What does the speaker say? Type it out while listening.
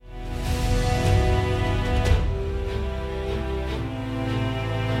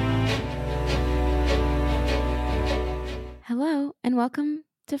welcome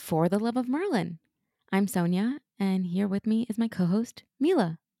to For the Love of Merlin. I'm Sonia, and here with me is my co host,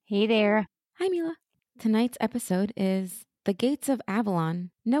 Mila. Hey there. Hi, Mila. Tonight's episode is The Gates of Avalon,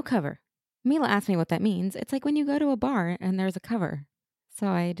 no cover. Mila asked me what that means. It's like when you go to a bar and there's a cover. So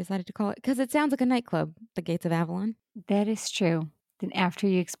I decided to call it because it sounds like a nightclub, The Gates of Avalon. That is true. Then after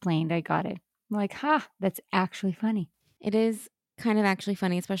you explained, I got it. I'm like, that's actually funny. It is kind of actually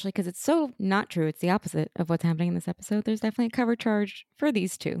funny, especially because it's so not true. It's the opposite of what's happening in this episode. There's definitely a cover charge for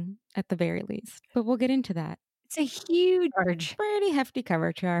these two, at the very least. But we'll get into that. It's a huge charge. Pretty hefty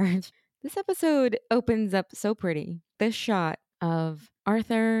cover charge. This episode opens up so pretty. This shot of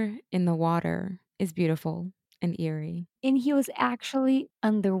Arthur in the water is beautiful and eerie. And he was actually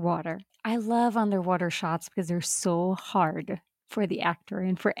underwater. I love underwater shots because they're so hard for the actor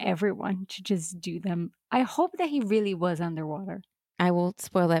and for everyone to just do them. I hope that he really was underwater. I will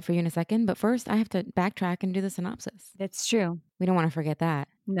spoil that for you in a second, but first I have to backtrack and do the synopsis. That's true. We don't want to forget that.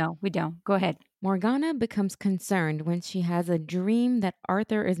 No, we don't. Go ahead. Morgana becomes concerned when she has a dream that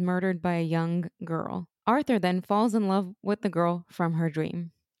Arthur is murdered by a young girl. Arthur then falls in love with the girl from her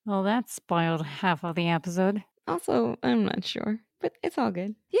dream. Well, that spoiled half of the episode. Also, I'm not sure, but it's all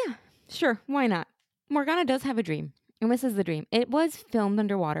good. Yeah, sure, why not? Morgana does have a dream, and this is the dream. It was filmed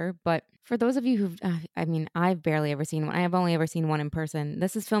underwater, but for those of you who've, I've barely ever seen one. I have only ever seen one in person.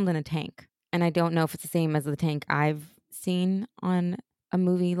 This is filmed in a tank, and I don't know if it's the same as the tank I've seen on a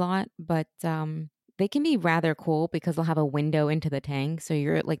movie lot, but they can be rather cool because they'll have a window into the tank, so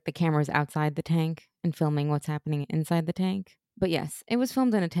you're like the camera's outside the tank and filming what's happening inside the tank. But yes, it was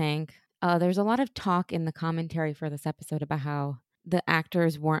filmed in a tank. There's a lot of talk in the commentary for this episode about how the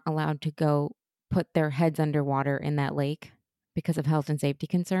actors weren't allowed to go put their heads underwater in that lake because of health and safety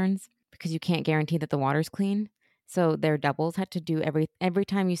concerns, because you can't guarantee that the water's clean. So their doubles had to do every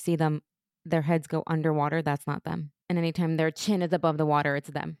time you see them, their heads go underwater, that's not them. And anytime their chin is above the water, it's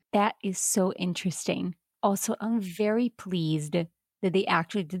them. That is so interesting. Also, I'm very pleased that they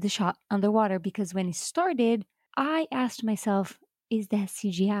actually did the shot underwater because when it started, I asked myself, is that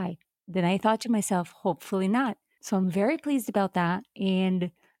CGI? Then I thought to myself, hopefully not. So I'm very pleased about that.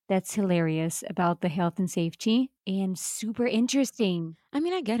 And that's hilarious about the health and safety and super interesting. I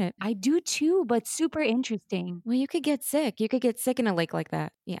mean, I get it. I do too, but super interesting. Well, you could get sick. You could get sick in a lake like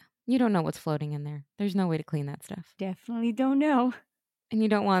that. Yeah. You don't know what's floating in there. There's no way to clean that stuff. Definitely don't know. And you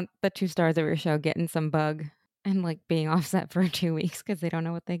don't want the 2 stars of your show getting some bug and like being offset for 2 weeks because they don't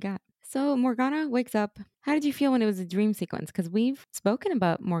know what they got. So Morgana wakes up. How did you feel when it was a dream sequence? Because we've spoken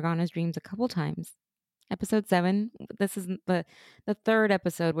about Morgana's dreams a couple times. Episode 7. This is the third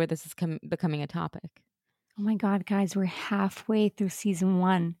episode where this is becoming a topic. Oh my God, guys, we're halfway through season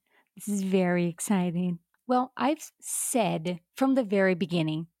 1. This is very exciting. Well, I've said from the very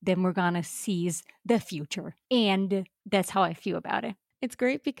beginning that Morgana sees the future, and that's how I feel about it. It's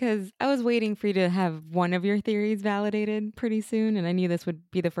great because I was waiting for you to have one of your theories validated pretty soon, and I knew this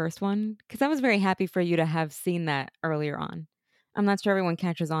would be the first one because I was very happy for you to have seen that earlier on. I'm not sure everyone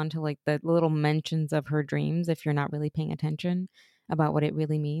catches on to like the little mentions of her dreams if you're not really paying attention about what it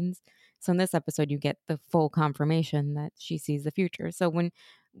really means. So in this episode, you get the full confirmation that she sees the future. So when,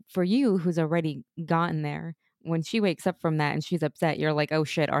 for you who's already gotten there, when she wakes up from that and she's upset, you're like, oh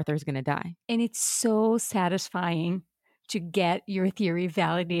shit, Arthur's going to die. And it's so satisfying to get your theory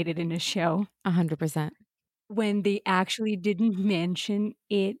validated in a show 100%. when they actually didn't mention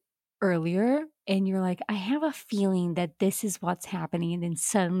it earlier. And you're like, I have a feeling that this is what's happening. And then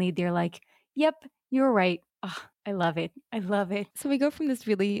suddenly they're like, yep, you're right. Oh, I love it. I love it. So we go from this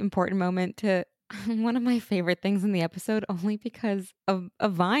really important moment to one of my favorite things in the episode, only because of a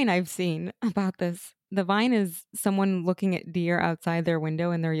Vine I've seen about this. The Vine is someone looking at deer outside their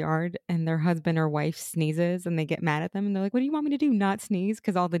window in their yard, and their husband or wife sneezes and they get mad at them. And they're like, what do you want me to do? Not sneeze?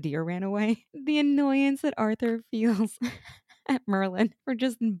 Because all the deer ran away. The annoyance that Arthur feels at Merlin for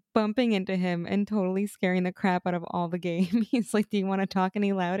just bumping into him and totally scaring the crap out of all the game. He's like, do you want to talk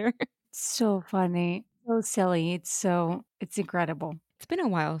any louder? So funny. So silly. It's incredible. It's been a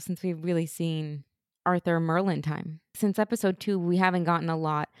while since we've really seen Arthur Merlin time. Since episode 2, we haven't gotten a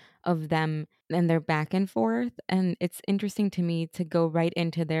lot of them and their back and forth. And it's interesting to me to go right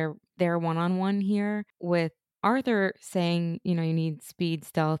into their one-on-one here with Arthur saying, you need speed,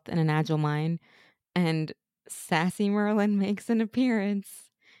 stealth, and an agile mind. And sassy Merlin makes an appearance.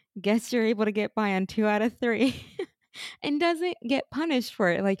 Guess you're able to get by on 2 out of 3. And doesn't get punished for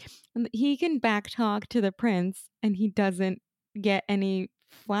it. Like, he can backtalk to the prince and he doesn't get any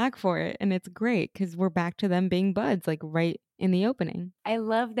flack for it. And it's great because we're back to them being buds, like right in the opening. I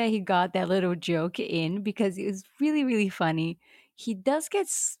love that he got that little joke in because it was really, really funny. He does get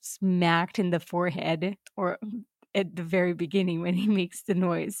smacked in the forehead, or at the very beginning when he makes the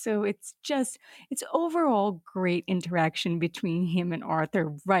noise. So it's overall great interaction between him and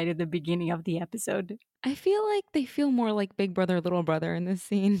Arthur right at the beginning of the episode. I feel like they feel more like big brother, little brother in this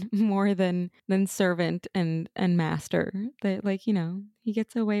scene more than servant and master. That, like, he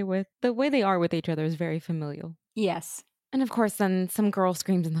gets away with the way they are with each other is very familial. Yes. And of course, then some girl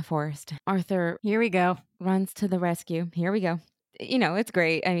screams in the forest. Arthur Here we go. runs to the rescue. Here we go. It's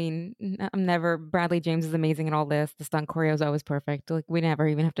great. I mean, I'm never, Bradley James is amazing in all this. The stunt choreo is always perfect. Like, we never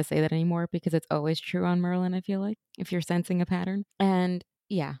even have to say that anymore because it's always true on Merlin, I feel like, if you're sensing a pattern. And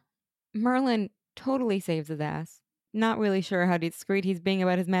yeah, Merlin totally saves his ass. Not really sure how discreet he's being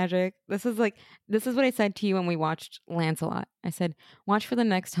about his magic. This is what I said to you when we watched Lancelot. I said, watch for the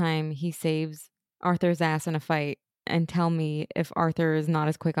next time he saves Arthur's ass in a fight and tell me if Arthur is not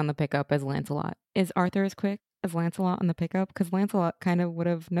as quick on the pickup as Lancelot. Is Arthur as quick as Lancelot on the pickup? Because Lancelot kind of would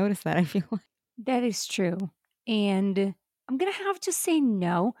have noticed that, I feel like. That is true. And I'm going to have to say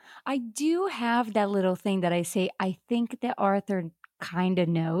no. I do have that little thing that I say, I think that Arthur kind of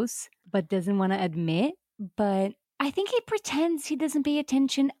knows, but doesn't want to admit. But I think he pretends he doesn't pay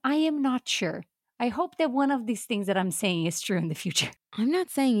attention. I am not sure. I hope that one of these things that I'm saying is true in the future. I'm not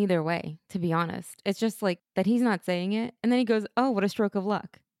saying either way, to be honest. It's just like that he's not saying it. And then he goes, oh, what a stroke of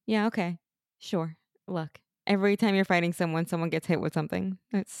luck. Yeah, okay. Sure. Luck. Every time you're fighting someone gets hit with something.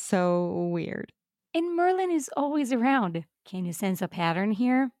 That's so weird. And Merlin is always around. Can you sense a pattern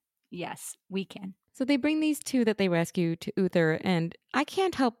here? Yes, we can. So they bring these two that they rescue to Uther, and I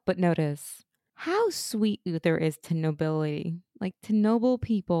can't help but notice how sweet Uther is to nobility, like to noble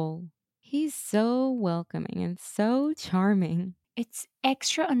people. He's so welcoming and so charming. It's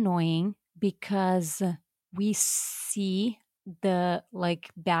extra annoying because we see the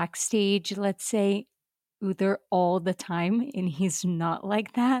backstage, let's say, Uther all the time, and he's not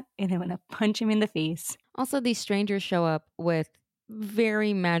like that. And I'm gonna punch him in the face. Also, these strangers show up with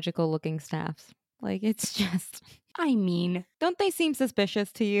very magical looking staffs. Like, it's just. I mean, don't they seem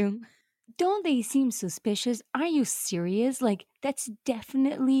suspicious to you? Don't they seem suspicious? Are you serious? Like, that's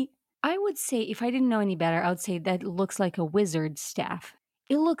definitely. I would say, if I didn't know any better, I would say that looks like a wizard's staff.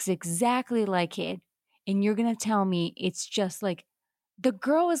 It looks exactly like it. And you're gonna tell me it's just like. The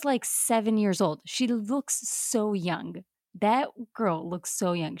girl is like 7 years old. She looks so young. That girl looks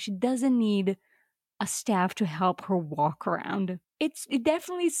so young. She doesn't need a staff to help her walk around. It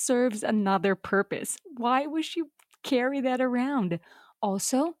definitely serves another purpose. Why would she carry that around?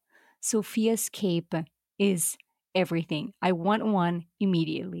 Also, Sophia's cape is everything. I want one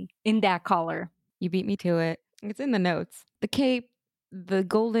immediately in that color. You beat me to it. It's in the notes. The cape, the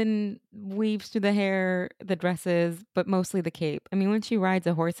golden weaves through the hair, the dresses, but mostly the cape. I mean, when she rides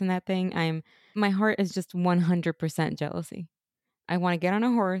a horse in that thing, my heart is just 100% jealousy. I want to get on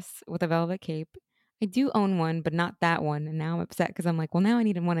a horse with a velvet cape. I do own one, but not that one. And now I'm upset because I'm like, well, now I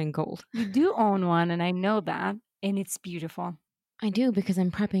need one in gold. You do own one, and I know that. And it's beautiful. I do, because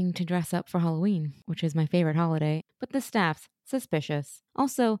I'm prepping to dress up for Halloween, which is my favorite holiday. But the staff's suspicious.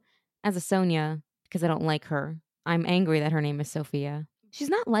 Also, as a Sonia, because I don't like her, I'm angry that her name is Sophia. She's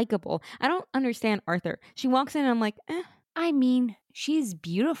not likable. I don't understand Arthur. She walks in and I'm like, eh. I mean, she's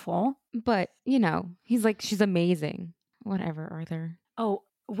beautiful. But, he's like, she's amazing. Whatever, Arthur. Oh,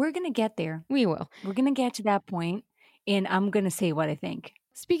 we're going to get there. We will. We're going to get to that point, and I'm going to say what I think.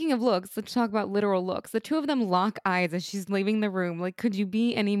 Speaking of looks, let's talk about literal looks. The two of them lock eyes as she's leaving the room. Like, could you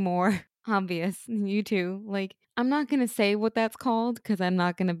be any more obvious? You two. Like, I'm not going to say what that's called because I'm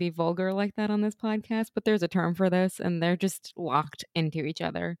not going to be vulgar like that on this podcast, but there's a term for this, and they're just locked into each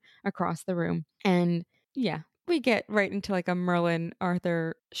other across the room. And yeah, we get right into like a Merlin,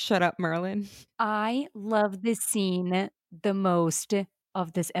 Arthur, shut up, Merlin. I love this scene the most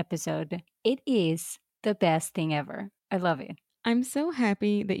of this episode. It is the best thing ever. I love it. I'm so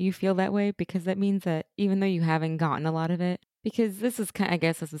happy that you feel that way, because that means that even though you haven't gotten a lot of it, because this is kind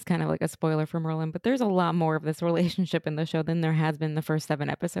of like a spoiler for Merlin, but there's a lot more of this relationship in the show than there has been the first 7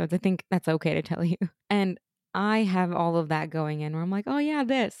 episodes. I think that's okay to tell you. And I have all of that going in where I'm like, oh yeah,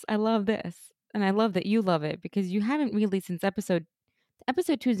 I love this. And I love that you love it, because you haven't really, since episode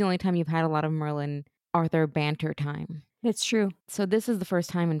 2 is the only time you've had a lot of Merlin Arthur banter time. That's true. So this is the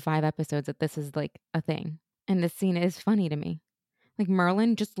first time in 5 episodes that this is like a thing. And this scene is funny to me. Like,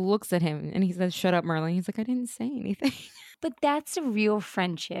 Merlin just looks at him and he says, shut up, Merlin. He's like, I didn't say anything. But that's a real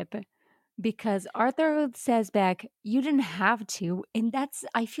friendship, because Arthur says back, you didn't have to. And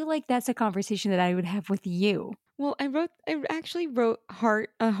I feel like that's a conversation that I would have with you. Well, I actually wrote heart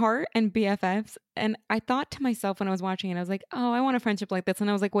and BFFs, and I thought to myself when I was watching it, I was like, oh, I want a friendship like this, and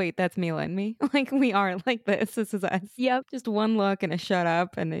I was like, wait, that's Mila and me. Like we are like this. This is us. Yep. Just one look and a shut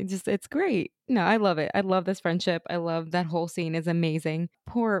up, and it's great. No, I love it. I love this friendship. I love that whole scene is amazing.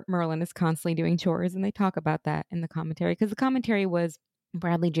 Poor Merlin is constantly doing chores, and they talk about that in the commentary because the commentary was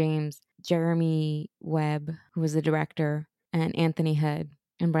Bradley James, Jeremy Webb, who was the director, and Anthony Head.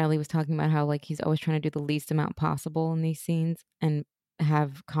 And Bradley was talking about how like he's always trying to do the least amount possible in these scenes and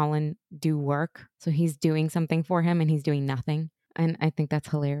have Colin do work. So he's doing something for him and he's doing nothing. And I think that's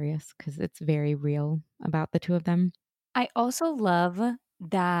hilarious because it's very real about the two of them. I also love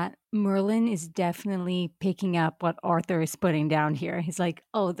that Merlin is definitely picking up what Arthur is putting down here. He's like,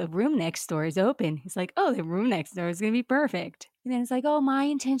 oh, the room next door is open. He's like, oh, the room next door is going to be perfect. And then it's like, oh, my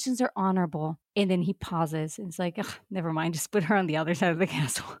intentions are honorable. And then he pauses and it's like, ugh, never mind, just put her on the other side of the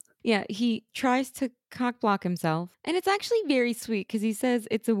castle. Yeah, he tries to cock block himself. And it's actually very sweet because he says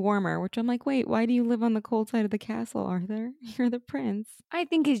it's a warmer, which I'm like, wait, why do you live on the cold side of the castle, Arthur? You're the prince. I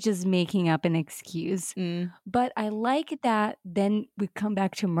think he's just making up an excuse. But I like that then we come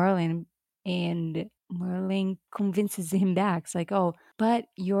back to Merlin and Merlin convinces him back. It's like, oh, but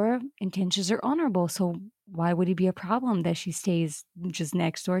your intentions are honorable. So why would it be a problem that she stays just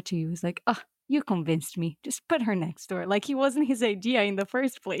next door to you? He's like, oh, you convinced me. Just put her next door. Like he wasn't his idea in the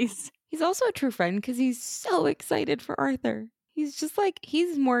first place. He's also a true friend because he's so excited for Arthur. He's just like,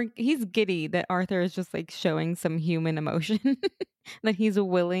 he's giddy that Arthur is just like showing some human emotion that he's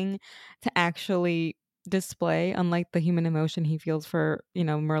willing to actually display, unlike the human emotion he feels for,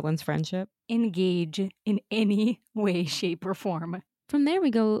 Merlin's friendship. Engage in any way, shape, or form. From there,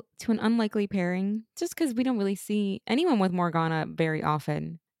 we go to an unlikely pairing just because we don't really see anyone with Morgana very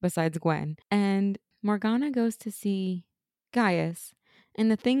often besides Gwen. And Morgana goes to see Gaius.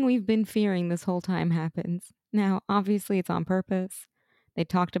 And the thing we've been fearing this whole time happens. Now, obviously, it's on purpose. They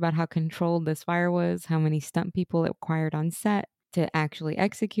talked about how controlled this fire was, how many stunt people it required on set to actually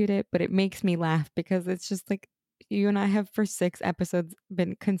execute it. But it makes me laugh because it's just like you and I have for 6 episodes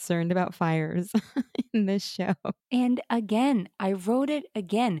been concerned about fires in this show. And again, I wrote it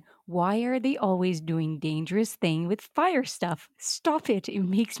again. Why are they always doing dangerous thing with fire stuff? Stop it. It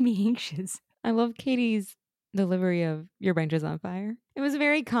makes me anxious. I love Katie's delivery of your bench is on fire. It was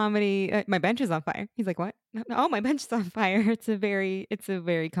very comedy. My bench is on fire. He's like, what? Oh, my bench is on fire. It's a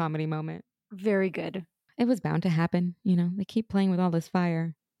very comedy moment. Very good. It was bound to happen. They keep playing with all this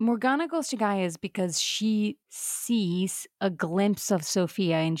fire. Morgana goes to Gaius because she sees a glimpse of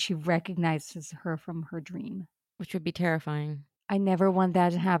Sophia and she recognizes her from her dream. Which would be terrifying. I never want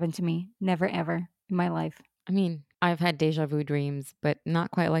that to happen to me. Never, ever in my life. I mean, I've had deja vu dreams, but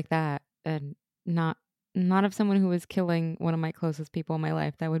not quite like that. And not of someone who was killing one of my closest people in my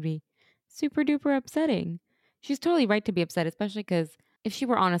life. That would be super duper upsetting. She's totally right to be upset, especially because if she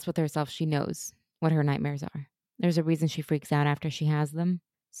were honest with herself, she knows what her nightmares are. There's a reason she freaks out after she has them.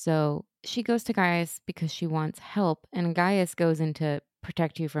 So she goes to Gaius because she wants help, and Gaius goes into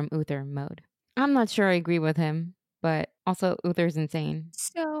protect you from Uther mode. I'm not sure I agree with him, but also Uther's insane.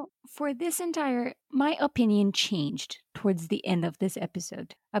 So for this my opinion changed towards the end of this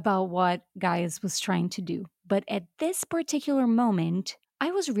episode about what Gaius was trying to do. But at this particular moment,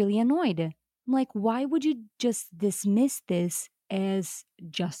 I was really annoyed. I'm like, why would you just dismiss this as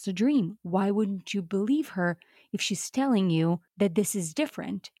just a dream? Why wouldn't you believe her if she's telling you that this is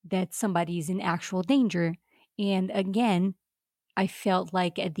different, that somebody is in actual danger? And again, I felt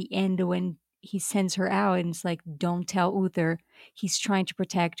like at the end when he sends her out and it's like, don't tell Uther, he's trying to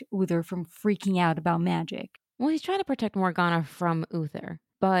protect Uther from freaking out about magic. Well, he's trying to protect Morgana from Uther.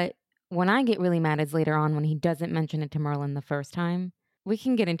 But when I get really mad is later on when he doesn't mention it to Merlin the first time. We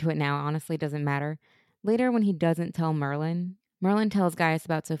can get into it now. Honestly, it doesn't matter. Later when he doesn't tell Merlin tells Gaius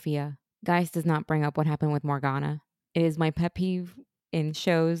about Sophia. Gaius does not bring up what happened with Morgana. It is my pet peeve in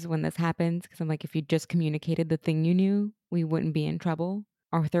shows when this happens because I'm like, if you just communicated the thing you knew, we wouldn't be in trouble.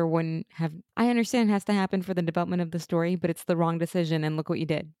 Arthur wouldn't have. I understand it has to happen for the development of the story, but it's the wrong decision. And look what you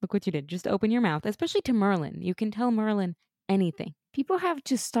did. Look what you did. Just open your mouth, especially to Merlin. You can tell Merlin anything. People have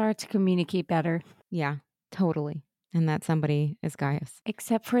to start to communicate better. Yeah, totally. And that somebody is Gaius.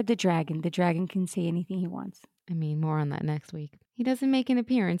 Except for the dragon. The dragon can say anything he wants. I mean, more on that next week. He doesn't make an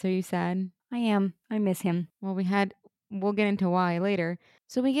appearance. Are you sad? I am. I miss him. Well, we'll get into why later.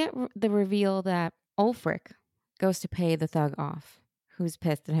 So we get the reveal that Ulfric goes to pay the thug off, who's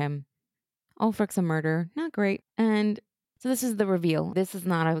pissed at him. Ulfric's a murderer. Not great. And so this is the reveal. This is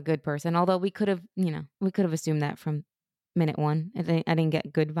not a good person. Although we could have assumed that from minute one. I didn't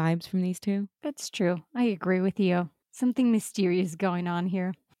get good vibes from these two. That's true. I agree with you. Something mysterious going on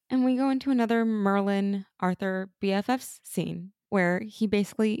here. And we go into another Merlin Arthur BFFs scene where he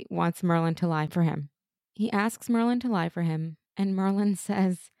basically wants Merlin to lie for him. He asks Merlin to lie for him, and Merlin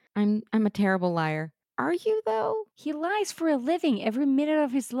says, I'm a terrible liar. Are you though? He lies for a living. Every minute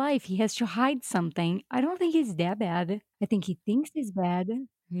of his life, he has to hide something. I don't think he's that bad. I think he thinks he's bad.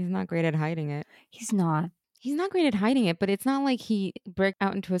 He's not great at hiding it. He's not. He's not great at hiding it, but it's not like he breaks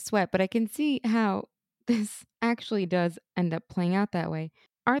out into a sweat. But I can see how this actually does end up playing out that way.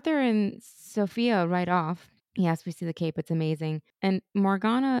 Arthur and Sophia right off. Yes, we see the cape. It's amazing. And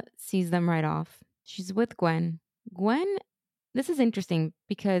Morgana sees them right off. She's with Gwen. Gwen, this is interesting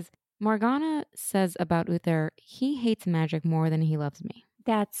because Morgana says about Uther, he hates magic more than he loves me.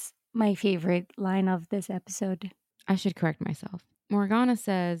 That's my favorite line of this episode. I should correct myself. Morgana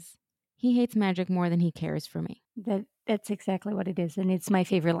says he hates magic more than he cares for me. That's exactly what it is, and it's my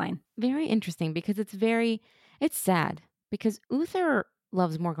favorite line. Very interesting because it's sad because Uther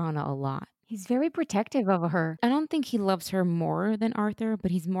loves Morgana a lot. He's very protective of her. I don't think he loves her more than Arthur,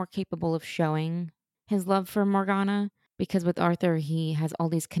 but he's more capable of showing his love for Morgana because with Arthur, he has all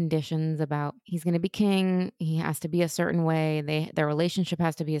these conditions about he's going to be king. He has to be a certain way. Their relationship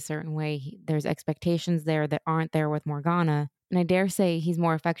has to be a certain way. There's expectations there that aren't there with Morgana. And I dare say he's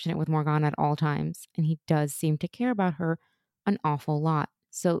more affectionate with Morgana at all times. And he does seem to care about her an awful lot.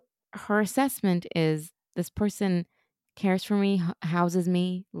 So her assessment is this person cares for me, houses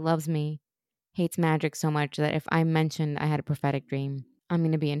me, loves me, hates magic so much that if I mentioned I had a prophetic dream, I'm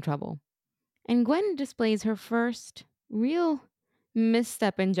going to be in trouble. And Gwen displays her first real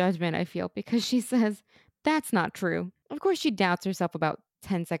misstep in judgment, I feel, because she says, that's not true. Of course, she doubts herself about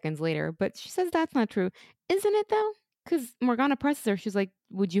 10 seconds later, but she says that's not true. Isn't it, though? Because Morgana presses her. She's like,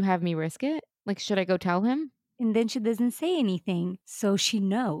 would you have me risk it? Like, should I go tell him? And then she doesn't say anything, so she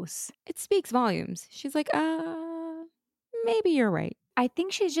knows. It speaks volumes. She's like, maybe you're right. I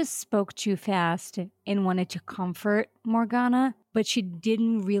think she just spoke too fast and wanted to comfort Morgana, but she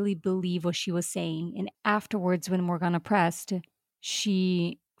didn't really believe what she was saying. And afterwards, when Morgana pressed,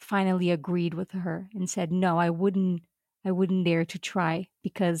 she finally agreed with her and said, no, I wouldn't dare to try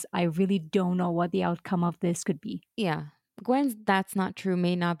because I really don't know what the outcome of this could be. Yeah. Gwen's that's not true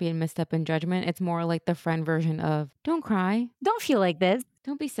may not be a misstep in judgment. It's more like the friend version of don't cry. Don't feel like this.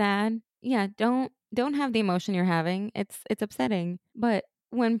 Don't be sad. Yeah, don't have the emotion you're having. It's upsetting. But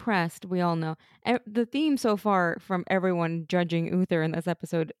when pressed, we all know. The theme so far from everyone judging Uther in this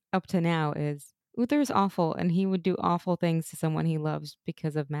episode up to now is Uther's awful and he would do awful things to someone he loves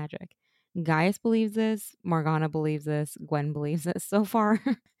because of magic. Gaius believes this, Morgana believes this, Gwen believes this. So far,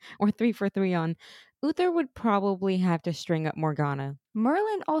 we're 3 for 3 on Uther would probably have to string up Morgana.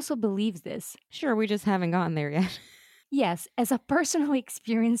 Merlin also believes this. Sure, we just haven't gotten there yet. Yes, as a personal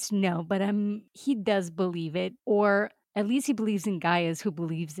experience, no, but he does believe it, or at least he believes in Gaius who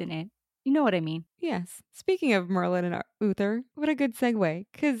believes in it. You know what I mean? Yes. Speaking of Merlin and Uther, what a good segue,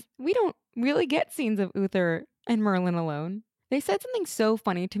 because we don't really get scenes of Uther and Merlin alone. They said something so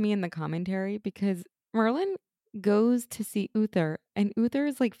funny to me in the commentary because Merlin goes to see Uther and Uther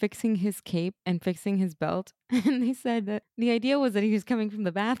is like fixing his cape and fixing his belt. And they said that the idea was that he was coming from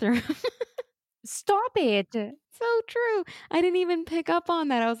the bathroom. Stop it. So true. I didn't even pick up on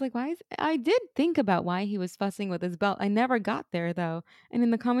that. I was like, I did think about why he was fussing with his belt. I never got there though. And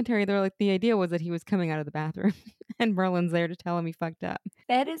in the commentary, they're like, the idea was that he was coming out of the bathroom and Merlin's there to tell him he fucked up.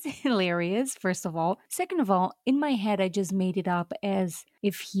 That is hilarious, first of all. Second of all, in my head, I just made it up as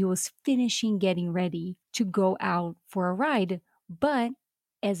if he was finishing getting ready to go out for a ride. But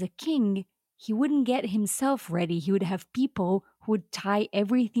as a king, he wouldn't get himself ready. He would have people who would tie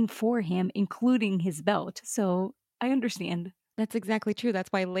everything for him, including his belt. So I understand. That's exactly true.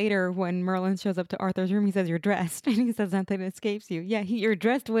 That's why later when Merlin shows up to Arthur's room, he says, you're dressed. And he says, nothing escapes you. Yeah, you're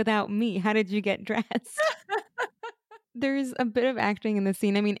dressed without me. How did you get dressed? There's a bit of acting in the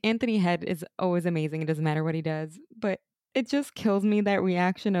scene. I mean, Anthony Head is always amazing. It doesn't matter what he does. But it just kills me, that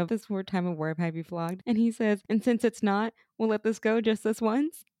reaction of this time of war have you flogged? And he says, and since it's not, we'll let this go just this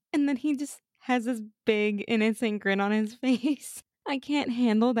once. And then he just has this big innocent grin on his face. I can't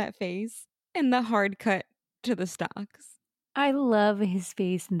handle that face. And the hard cut to the stocks. I love his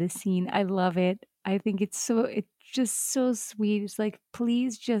face in this scene. I love it. I think it's just so sweet. It's like,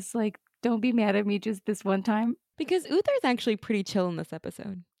 please just like, don't be mad at me just this one time. Because Uther's actually pretty chill in this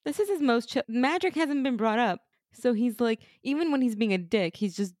episode. This is his most chill. Magic hasn't been brought up. So he's like, even when he's being a dick,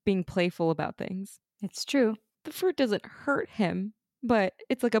 he's just being playful about things. It's true. The fruit doesn't hurt him, but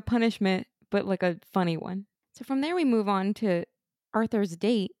it's like a punishment, but like a funny one. So from there, we move on to Arthur's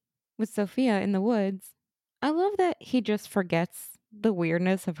date with Sophia in the woods. I love that he just forgets the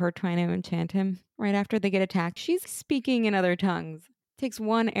weirdness of her trying to enchant him right after they get attacked. She's speaking in other tongues. Takes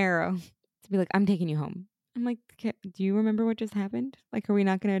one arrow to be like, I'm taking you home. I'm like, do you remember what just happened? Like, are we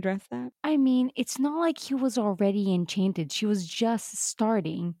not going to address that? I mean, it's not like he was already enchanted. She was just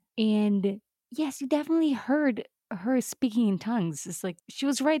starting. And yes, you definitely heard her speaking in tongues. It's like she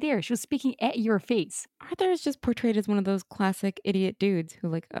was right there. She was speaking at your face. Arthur is just portrayed as one of those classic idiot dudes who,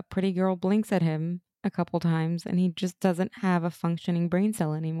 like, a pretty girl blinks at him a couple times and he just doesn't have a functioning brain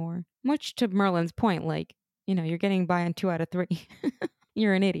cell anymore. Much to Merlin's point, like, you're getting by on 2 out of 3.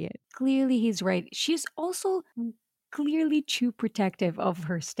 You're an idiot. Clearly, he's right. She's also clearly too protective of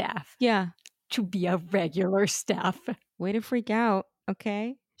her staff Yeah. to be a regular staff. Way to freak out,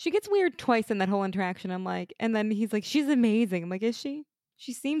 okay? She gets weird twice in that whole interaction. I'm like, and then he's like, she's amazing. I'm like, is she?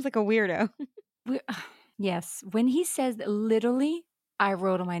 She seems like a weirdo. Yes, when he says literally, I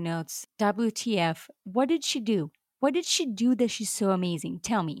wrote on my notes, WTF, what did she do? What did she do that she's so amazing?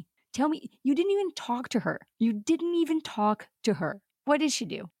 Tell me. Tell me. You didn't even talk to her. You didn't even talk to her. What did she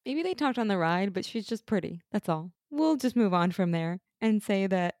do? Maybe they talked on the ride, but she's just pretty. That's all. We'll just move on from there and say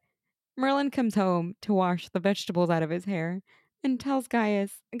that Merlin comes home to wash the vegetables out of his hair and tells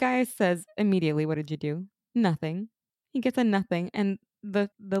Gaius. Gaius says immediately, what did you do? Nothing. He gets a nothing. And the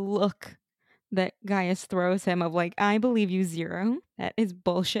look that Gaius throws him of like, I believe you 0. That is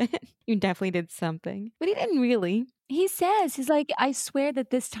bullshit. You definitely did something. But he didn't really. He says, he's like, I swear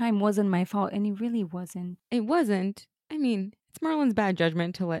that this time wasn't my fault. And he really wasn't. It wasn't. I mean, it's Merlin's bad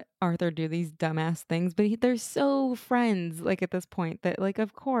judgment to let Arthur do these dumbass things, but they're so friends, like at this point, that, like,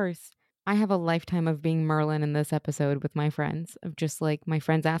 of course, I have a lifetime of being Merlin in this episode with my friends, of just like, my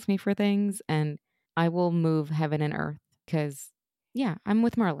friends ask me for things and I will move heaven and earth because, yeah, I'm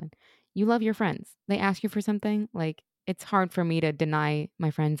with Merlin. You love your friends. They ask you for something, like, it's hard for me to deny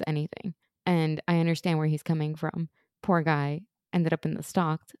my friends anything. And I understand where he's coming from. Poor guy ended up in the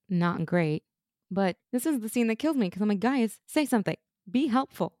stocks, not great. But this is the scene that kills me because I'm like, Gaius, say something. Be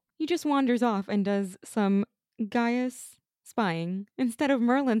helpful. He just wanders off and does some Gaius spying. Instead of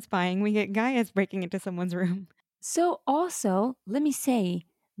Merlin spying, we get Gaius breaking into someone's room. So, also, let me say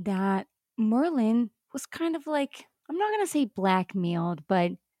that Merlin was kind of like, I'm not going to say blackmailed,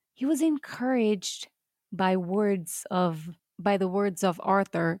 but he was encouraged by the words of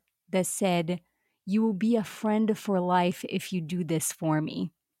Arthur that said, you will be a friend for life if you do this for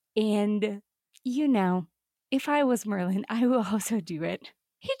me. And, if I was Merlin, I would also do it.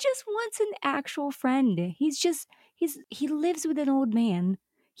 He just wants an actual friend. He lives with an old man.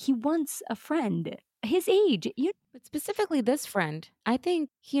 He wants a friend his age. But specifically this friend, I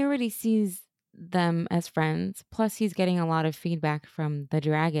think he already sees them as friends. Plus, he's getting a lot of feedback from the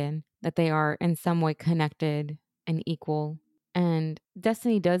dragon that they are in some way connected and equal. And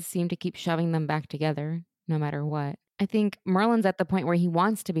Destiny does seem to keep shoving them back together no matter what. I think Merlin's at the point where he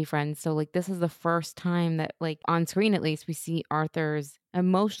wants to be friends. So, like, this is the first time that, like, on screen at least, we see Arthur's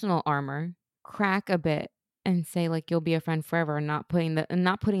emotional armor crack a bit and say, like, you'll be a friend forever, not putting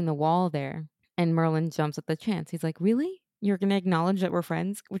the wall there. And Merlin jumps at the chance. He's like, really? You're going to acknowledge that we're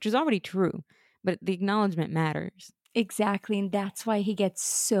friends? Which is already true, but the acknowledgement matters. Exactly. And that's why he gets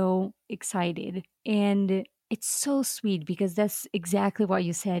so excited. And it's so sweet because that's exactly what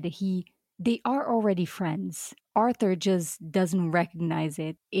you said. They are already friends. Arthur just doesn't recognize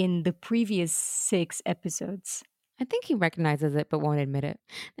it in the previous 6 episodes. I think he recognizes it but won't admit it.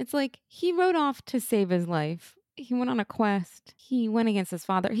 It's like he rode off to save his life. He went on a quest. He went against his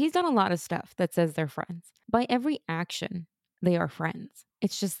father. He's done a lot of stuff that says they're friends. By every action, they are friends.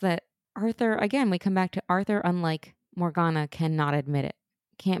 It's just that Arthur, again, we come back to Arthur, unlike Morgana, cannot admit it.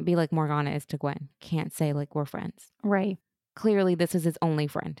 Can't be like Morgana is to Gwen. Can't say, like, we're friends. Right. Clearly, this is his only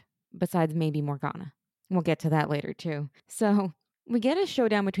friend, besides maybe Morgana. We'll get to that later, too. So we get a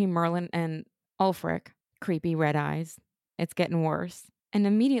showdown between Merlin and Ulfric. Creepy red eyes. It's getting worse. And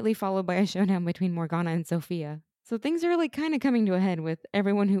immediately followed by a showdown between Morgana and Sophia. So things are, like, kind of coming to a head with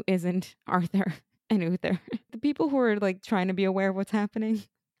everyone who isn't Arthur and Uther. The people who are, like, trying to be aware of what's happening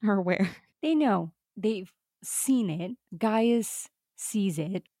are aware. They know. They've seen it. Gaius sees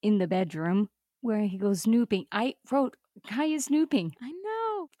it in the bedroom where he goes snooping. I wrote Gaius snooping. I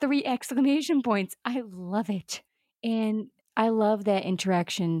know. 3 exclamation points. I love it. And I love that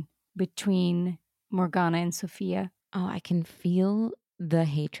interaction between Morgana and Sophia. Oh, I can feel the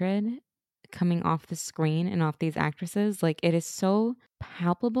hatred coming off the screen and off these actresses. Like, it is so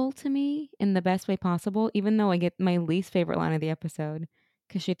palpable to me in the best way possible, even though I get my least favorite line of the episode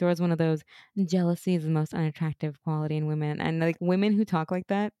because she throws one of those, jealousy is the most unattractive quality in women. And, like, women who talk like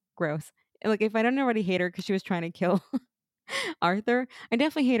that, gross. Like, if I don't already hate her because she was trying to kill Arthur, I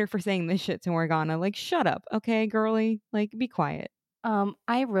definitely hate her for saying this shit to Morgana. Like, shut up, okay, girly? Like, be quiet.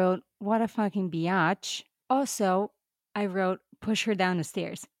 I wrote, what a fucking biatch. Also, I wrote, push her down the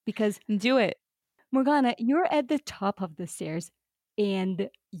stairs because Do it. Morgana, you're at the top of the stairs and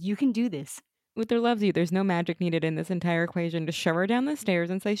you can do this. Uther loves you. There's no magic needed in this entire equation to shove her down the stairs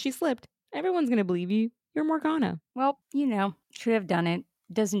and say she slipped. Everyone's going to believe you. You're Morgana. Well, should have done it.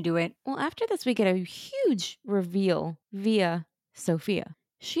 Doesn't do it. Well, after this, we get a huge reveal via Sophia.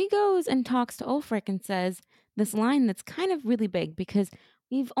 She goes and talks to Ulfric and says this line that's kind of really big because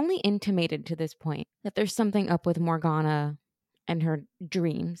we've only intimated to this point that there's something up with Morgana and her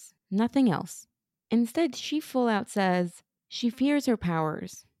dreams. Nothing else. Instead, she full out says she fears her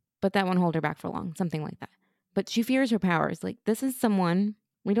powers, but that won't hold her back for long. Something like that. But she fears her powers. Like, this is someone,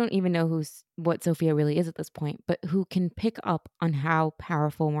 we don't even know what Sophia really is at this point, but who can pick up on how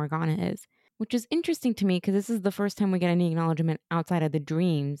powerful Morgana is. Which is interesting to me because this is the first time we get any acknowledgement outside of the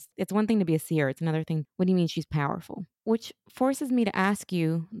dreams. It's one thing to be a seer. It's another thing. What do you mean she's powerful? Which forces me to ask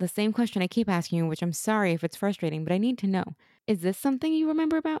you the same question I keep asking you, which I'm sorry if it's frustrating, but I need to know. Is this something you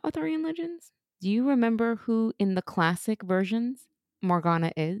remember about Arthurian legends? Do you remember who in the classic versions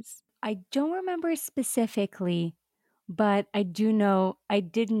Morgana is? I don't remember specifically, but I did know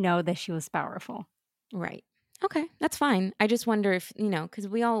that she was powerful. Right. Okay, that's fine. I just wonder if, because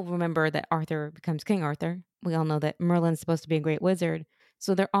we all remember that Arthur becomes King Arthur. We all know that Merlin's supposed to be a great wizard.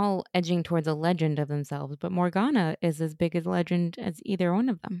 So they're all edging towards a legend of themselves. But Morgana is as big a legend as either one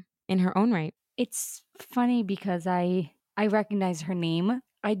of them in her own right. It's funny because I recognize her name.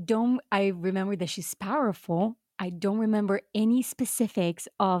 I remember that she's powerful. I don't remember any specifics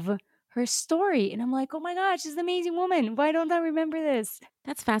of her story. And I'm like, oh my God, she's an amazing woman. Why don't I remember this?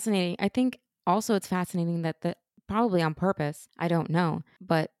 That's fascinating. I think also it's fascinating that probably on purpose, I don't know,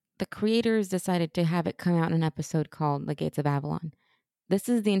 but the creators decided to have it come out in an episode called The Gates of Avalon. This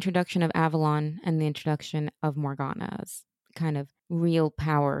is the introduction of Avalon and the introduction of Morgana's kind of real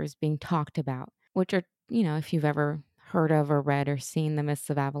powers being talked about, which are, if you've ever heard of or read or seen the Mists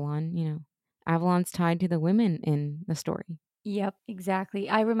of Avalon, Avalon's tied to the women in the story. Yep, exactly.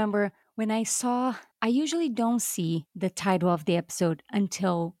 I remember when I usually don't see the title of the episode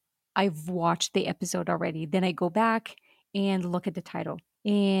until I've watched the episode already. Then I go back and look at the title.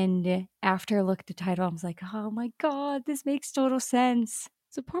 And after I look at the title, I was like, oh my God, this makes total sense.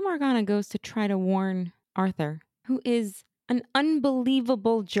 So poor Morgana goes to try to warn Arthur, who is an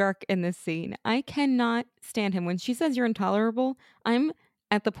unbelievable jerk in this scene. I cannot stand him. When she says you're intolerable, I'm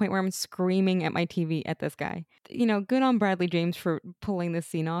at the point where I'm screaming at my TV at this guy. Good on Bradley James for pulling this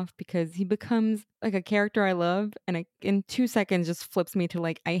scene off because he becomes like a character I love and in 2 seconds just flips me to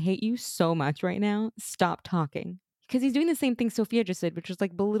like, I hate you so much right now. Stop talking. Because he's doing the same thing Sophia just did, which was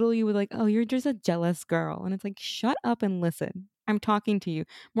like belittle you with like, oh, you're just a jealous girl. And it's like, shut up and listen. I'm talking to you.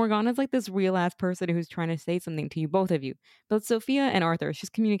 Morgana's like this real ass person who's trying to say something to you, both of you. But Sophia and Arthur, she's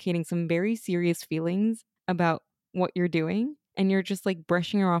communicating some very serious feelings about what you're doing. And you're just like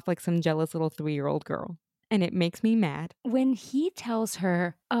brushing her off like some jealous little 3-year-old girl. And it makes me mad. When he tells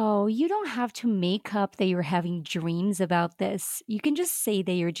her, oh, you don't have to make up that you're having dreams about this. You can just say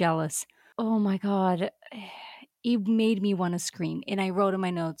that you're jealous. Oh my God. It made me want to scream. And I wrote in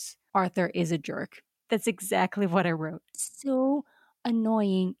my notes, Arthur is a jerk. That's exactly what I wrote. So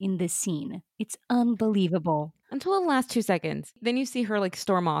annoying in this scene. It's unbelievable. Until the last 2 seconds. Then you see her like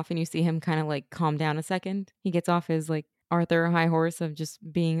storm off and you see him kind of like calm down a second. He gets off his like Arthur high horse of just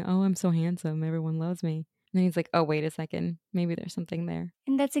being, oh, I'm so handsome. Everyone loves me. And then he's like, oh, wait a second. Maybe there's something there.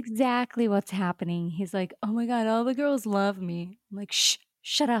 And that's exactly what's happening. He's like, oh my God, all the girls love me. I'm like, shh,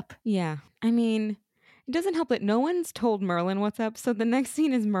 shut up. Yeah. I mean, it doesn't help that no one's told Merlin what's up. So the next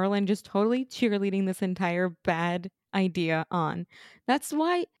scene is Merlin just totally cheerleading this entire bad idea on. That's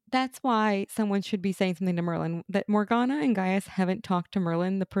why someone should be saying something to Merlin. That Morgana and Gaius haven't talked to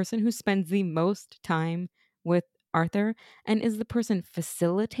Merlin, the person who spends the most time with Arthur and is the person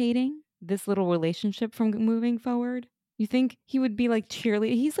facilitating this little relationship from moving forward. You think he would be like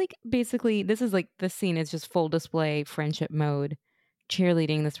cheerleading? He's like basically, this is like the scene is just full display friendship mode,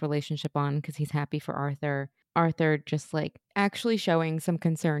 cheerleading this relationship on because he's happy for Arthur. Arthur just like actually showing some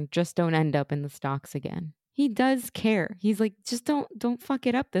concern. Just don't end up in the stocks again. He does care. He's like, just don't fuck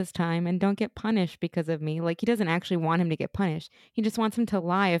it up this time and don't get punished because of me. Like he doesn't actually want him to get punished. He just wants him to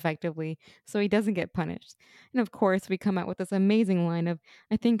lie effectively so he doesn't get punished. And of course, we come out with this amazing line of,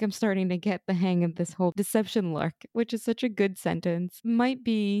 I think I'm starting to get the hang of this whole deception lark, which is such a good sentence. Might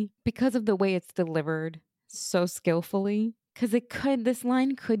be because of the way it's delivered so skillfully. Because this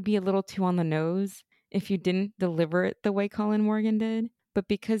line could be a little too on the nose if you didn't deliver it the way Colin Morgan did. But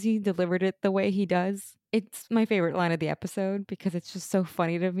because he delivered it the way he does, it's my favorite line of the episode because it's just so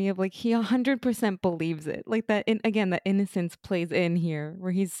funny to me of like he 100% believes it. Like that again that innocence plays in here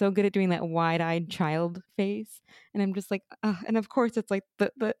where he's so good at doing that wide-eyed child face and I'm just like and of course it's like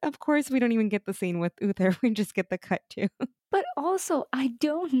the of course we don't even get the scene with Uther. We just get the cut too. But also, I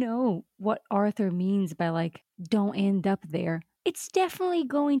don't know what Arthur means by like, don't end up there. It's definitely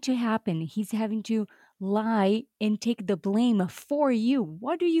going to happen. He's having to lie and take the blame for you.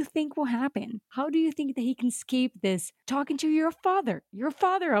 What do you think will happen? How do you think that he can escape this talking to your father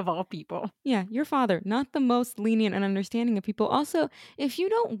of all people? Yeah, your father, not the most lenient and understanding of people. Also, if you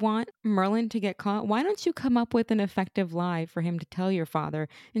don't want Merlin to get caught, why don't you come up with an effective lie for him to tell your father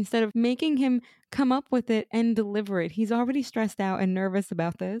instead of making him come up with it and deliver it? He's already stressed out and nervous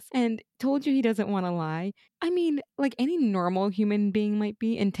about this and told you he doesn't want to lie. I mean, like any normal human being might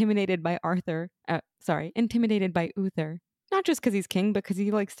be intimidated by intimidated by Uther. Not just because he's king, but because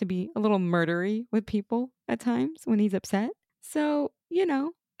he likes to be a little murdery with people at times when he's upset. So,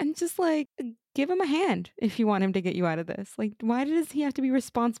 and just like give him a hand if you want him to get you out of this. Like, why does he have to be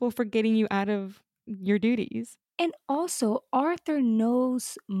responsible for getting you out of your duties? And also, Arthur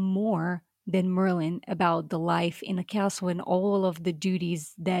knows more than Merlin about the life in a castle and all of the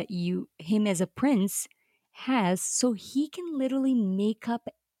duties that him as a prince has, so he can literally make up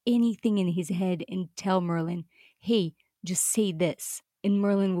anything in his head and tell Merlin, hey, just say this. And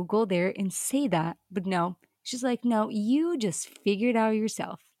Merlin will go there and say that. But no, she's like, no, you just figure it out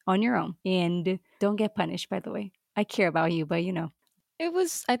yourself on your own. And don't get punished, by the way. I care about you, but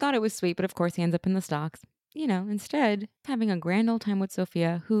I thought it was sweet, but of course he ends up in the stocks. Instead, having a grand old time with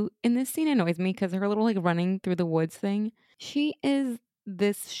Sophia, who in this scene annoys me because her little like running through the woods thing. She is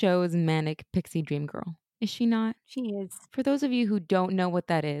this show's manic pixie dream girl. Is she not? She is. For those of you who don't know what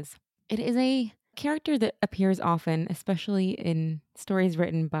that is, it is a character that appears often, especially in stories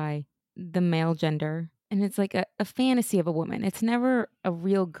written by the male gender. And it's like a fantasy of a woman. It's never a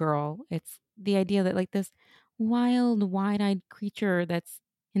real girl. It's the idea that, like, this wild, wide eyed creature that's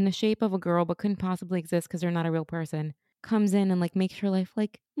in the shape of a girl but couldn't possibly exist because they're not a real person comes in and, like, makes her life,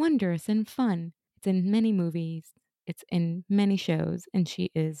 like, wondrous and fun. It's in many movies, it's in many shows, and she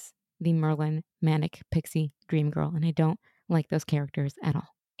is the Merlin manic pixie dream girl. And I don't like those characters at all.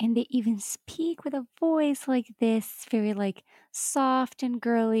 And they even speak with a voice like this, very like soft and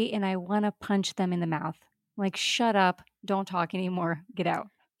girly, and I want to punch them in the mouth. Like, shut up, don't talk anymore, get out.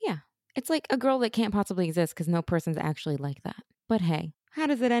 Yeah. It's like a girl that can't possibly exist because no person's actually like that. But hey, how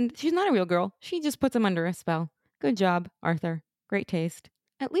does it end? She's not a real girl. She just puts him under a spell. Good job, Arthur. Great taste.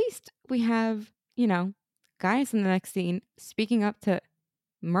 At least we have, Gaius in the next scene speaking up to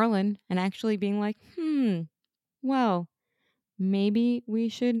Merlin and actually being like, well, maybe we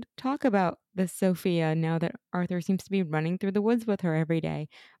should talk about this Sophia now that Arthur seems to be running through the woods with her every day.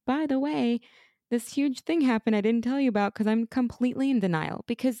 By the way, this huge thing happened I didn't tell you about because I'm completely in denial.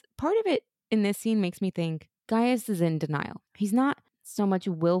 Because part of it in this scene makes me think Gaius is in denial. He's not so much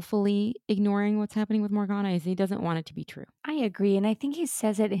willfully ignoring what's happening with Morgana as he doesn't want it to be true. I agree, and I think he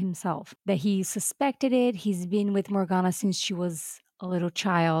says it himself that he suspected it. He's been with Morgana since she was a little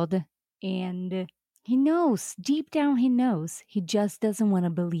child, and he knows, deep down, he knows. He just doesn't want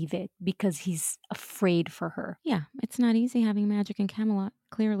to believe it because he's afraid for her. Yeah, it's not easy having magic in Camelot,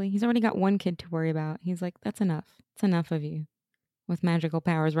 clearly. He's already got one kid to worry about. He's like, that's enough. It's enough of you with magical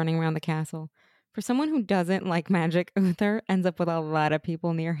powers running around the castle. For someone who doesn't like magic, Uther ends up with a lot of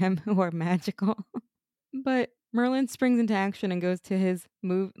people near him who are magical. But Merlin springs into action and goes to his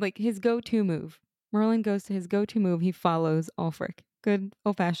move, like his go-to move. Merlin goes to his go-to move. He follows Ulfric. Good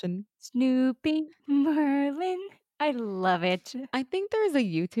old-fashioned Snooping Merlin. I love it. I think there's a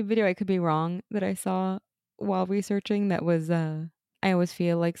YouTube video, I could be wrong, that I saw while researching that was I always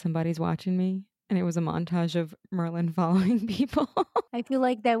feel like somebody's watching me. And it was a montage of Merlin following people. I feel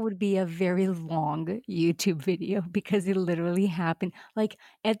like that would be a very long YouTube video because it literally happened. Like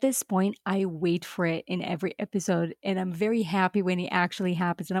at this point, I wait for it in every episode and I'm very happy when it actually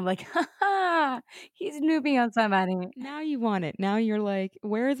happens. And I'm like, ha, he's snooping on somebody. Now you want it. Now you're like,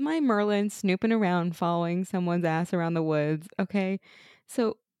 where is my Merlin snooping around following someone's ass around the woods? Okay.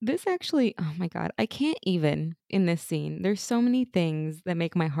 So this actually, oh my God, I can't even in this scene. There's so many things that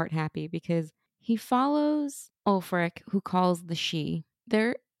make my heart happy because he follows Ulfric, who calls the she.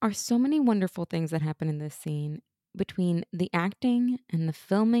 There are so many wonderful things that happen in this scene between the acting and the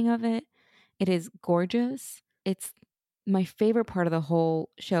filming of it. It is gorgeous. It's my favorite part of the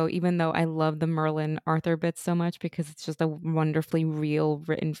whole show, even though I love the Merlin Arthur bits so much because it's just a wonderfully real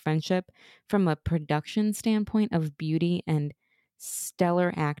written friendship from a production standpoint of beauty and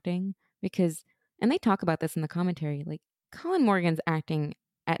stellar acting. And they talk about this in the commentary, like Colin Morgan's acting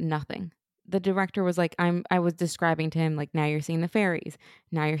at nothing. the director was like, I was describing to him, like, now you're seeing the fairies,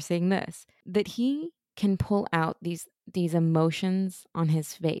 now you're seeing this, that he can pull out these emotions on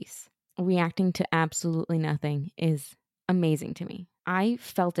his face, reacting to absolutely nothing is amazing to me. I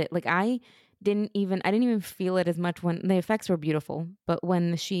felt it. Like I didn't even feel it as much when the effects were beautiful, but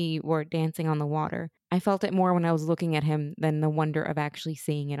when she were dancing on the water, I felt it more when I was looking at him than the wonder of actually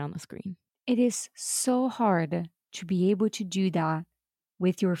seeing it on the screen. It is so hard to be able to do that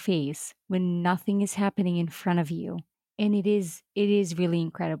with your face when nothing is happening in front of you. And it is really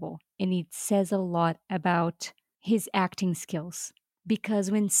incredible. And it says a lot about his acting skills. Because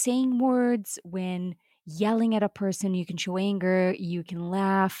when saying words, when yelling at a person, you can show anger, you can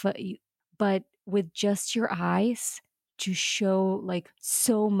laugh, but with just your eyes to show like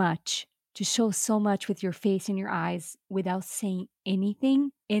so much, to show so much with your face and your eyes without saying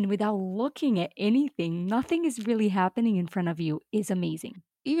anything and without looking at anything, nothing is really happening in front of you is amazing.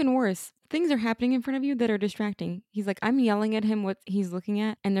 Even worse, things are happening in front of you that are distracting. He's like, I'm yelling at him what he's looking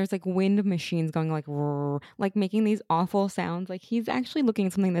at, and there's like wind machines going like, "Rrrr," like making these awful sounds. Like he's actually looking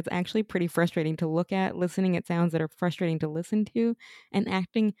at something that's actually pretty frustrating to look at, listening at sounds that are frustrating to listen to, and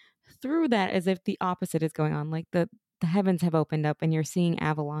acting through that as if the opposite is going on. Like the heavens have opened up and you're seeing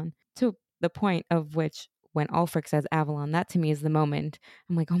Avalon to the point of which when Ulfric says Avalon, that to me is the moment.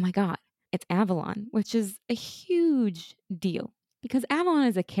 I'm like, oh my God, it's Avalon, which is a huge deal. Because Avalon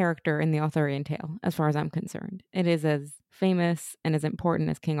is a character in the Arthurian tale, as far as I'm concerned. It is as famous and as important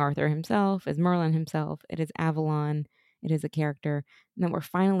as King Arthur himself, as Merlin himself. It is Avalon. It is a character. And that we're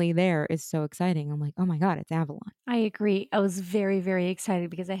finally there is so exciting. I'm like, oh my God, it's Avalon. I agree. I was very, very excited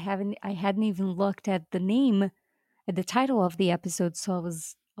because I hadn't even looked at the name, at the title of the episode. So I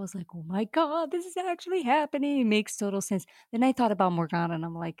was like, oh my God, this is actually happening. It makes total sense. Then I thought about Morgana and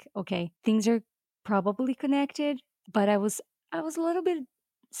I'm like, okay, things are probably connected, but I was a little bit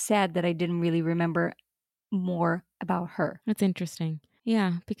sad that I didn't really remember more about her. That's interesting.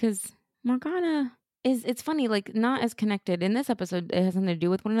 Yeah, because Morgana it's funny, like not as connected. In this episode, it has nothing to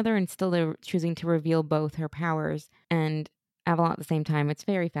do with one another, and still they're choosing to reveal both her powers and Avalon at the same time. It's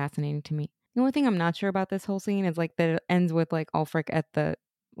very fascinating to me. The only thing I'm not sure about this whole scene is like that it ends with like Ulfric at the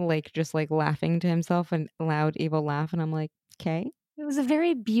lake just like laughing to himself and loud evil laugh, and I'm like, okay. It was a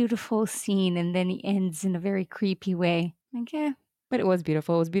very beautiful scene and then he ends in a very creepy way. Like, yeah, But it was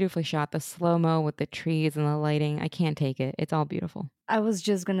beautiful. It was beautifully shot. The slow mo with the trees and the lighting. I can't take it. It's all beautiful. I was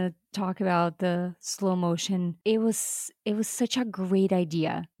just gonna talk about the slow motion. It was such a great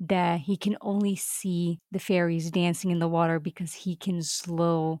idea that he can only see the fairies dancing in the water because he can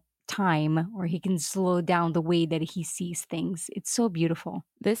slow time or he can slow down the way that he sees things. It's so beautiful.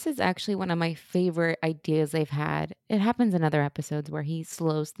 This is actually one of my favorite ideas they've had. It happens in other episodes where he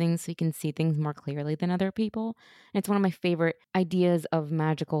slows things so you can see things more clearly than other people. And it's one of my favorite ideas of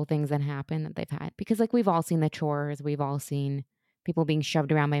magical things that happen that they've had. Because like we've all seen the chores, we've all seen people being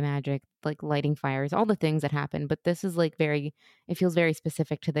shoved around by magic, like lighting fires, all the things that happen. But this is like it feels very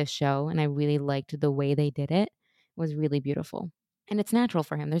specific to this show. And I really liked the way they did it. It was really beautiful. And it's natural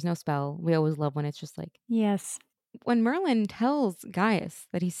for him. There's no spell. We always love when it's just like Yes. when Merlin tells Gaius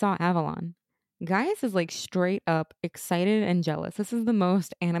that he saw Avalon, Gaius is like straight up excited and jealous. This is the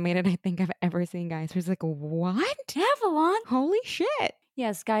most animated I think I've ever seen Gaius. He's like, what? Avalon? Holy shit.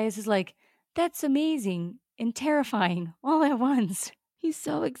 Yes, Gaius is like, that's amazing and terrifying all at once. He's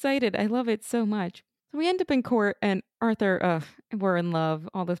so excited. I love it so much. So we end up in court and Arthur, we're in love,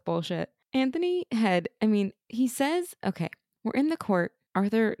 all this bullshit. Anthony Head, I mean, he says, okay, we're in the court.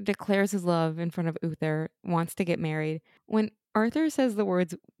 Arthur declares his love in front of Uther, wants to get married. When Arthur says the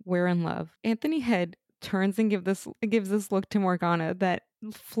words, we're in love, Anthony Head turns and gives this look to Morgana that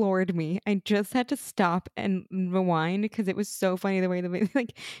floored me. I just had to stop and rewind because it was so funny the way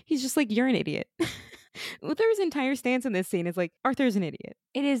like he's just like, you're an idiot. Uther's entire stance in this scene is like, Arthur's an idiot.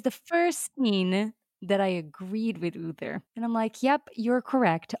 It is the first scene that I agreed with Uther. And I'm like, yep, you're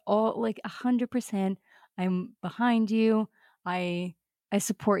correct. All like 100%. I'm behind you. I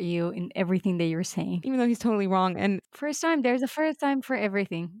support you in everything that you're saying. Even though he's totally wrong. And First time, there's a first time for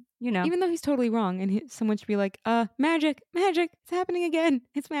everything, you know. even though he's totally wrong, and someone should be like, magic, magic, it's happening again.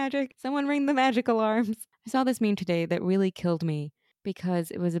 It's magic. Someone ring the magic alarms. I saw this meme today that really killed me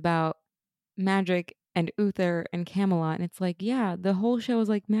because it was about magic and Uther and Camelot. And it's like, yeah, the whole show is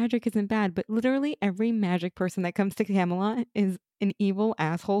like magic isn't bad, but literally every magic person that comes to Camelot is an evil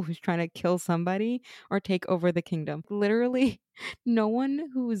asshole who's trying to kill somebody or take over the kingdom. Literally, no one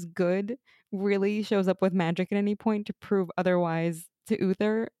who is good really shows up with magic at any point to prove otherwise to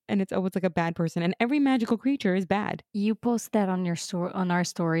Uther, and it's always like a bad person. And every magical creature is bad. You post that on your on our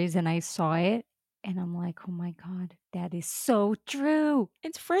stories and I saw it And I'm like, oh my God, that is so true.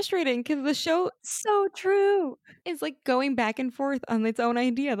 It's frustrating because the show So true. is like going back and forth on its own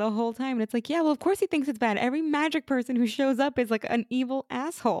idea the whole time. And it's like, yeah, well, of course he thinks it's bad. Every magic person who shows up is like an evil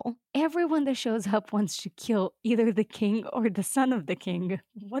asshole. Everyone that shows up wants to kill either the king or the son of the king.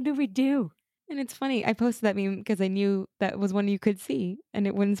 What do we do? And it's funny. I posted that meme because I knew that was one you could see and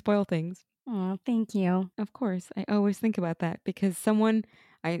it wouldn't spoil things. Oh, thank you. Of course. I always think about that because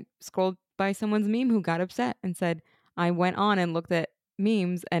I scrolled by someone's meme who got upset and said, I went on and looked at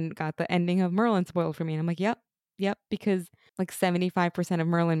memes and got the ending of Merlin spoiled for me. And I'm like, yep, because like 75% of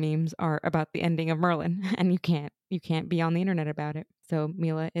Merlin memes are about the ending of Merlin and you can't be on the internet about it. So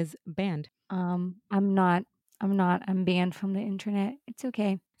Mila is banned. I'm not. I'm banned from the internet. It's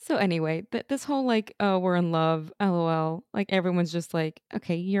okay. So anyway, this whole like, oh, we're in love, LOL, like everyone's just like,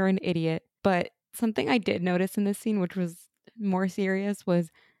 okay, you're an idiot. But something I did notice in this scene, which was more serious, was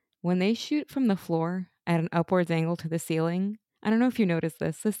when they shoot from the floor at an upwards angle to the ceiling. I don't know if you noticed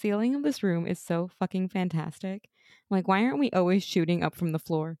this. The ceiling of this room is so fucking fantastic. Like, why aren't we always shooting up from the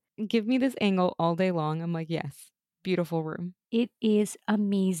floor? Give me this angle all day long. I'm like, yes, beautiful room. It is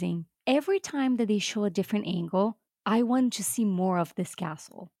amazing. Every time that they show a different angle, I want to see more of this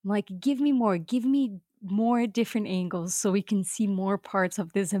castle. Like, give me more different angles so we can see more parts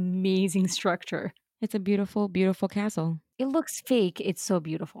of this amazing structure. It's a beautiful, beautiful castle. It looks fake. It's so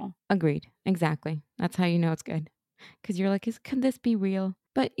beautiful. Agreed. Exactly. That's how you know it's good. Because you're like, could this be real?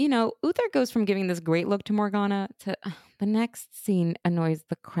 But, you know, Uther goes from giving this great look to Morgana to the next scene annoys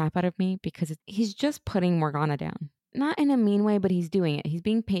the crap out of me because he's just putting Morgana down. Not in a mean way, but he's doing it. He's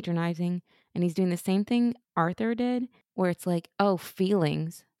being patronizing and he's doing the same thing Arthur did, where it's like, oh,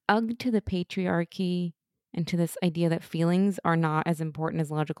 feelings. Ugh to the patriarchy and to this idea that feelings are not as important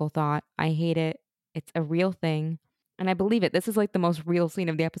as logical thought. I hate it. It's a real thing. And I believe it. This is like the most real scene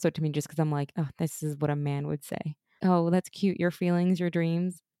of the episode to me just because I'm like, oh, this is what a man would say. Oh, that's cute. Your feelings, your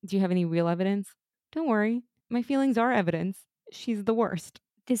dreams. Do you have any real evidence? Don't worry. My feelings are evidence. She's the worst.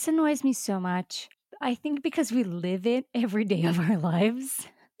 This annoys me so much. I think because we live it every day of our lives.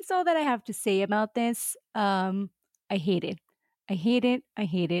 That's all that I have to say about this. I hate it. I hate it. I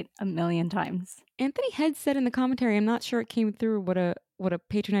hate it a million times. Anthony Head said in the commentary, I'm not sure it came through what a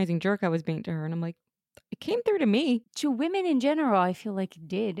patronizing jerk I was being to her. And I'm like, it came through to me. To women in general, I feel like it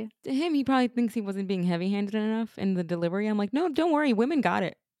did. To him, he probably thinks he wasn't being heavy handed enough in the delivery. I'm like, no, don't worry. Women got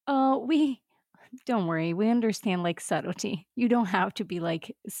it. We don't worry. We understand like subtlety. You don't have to be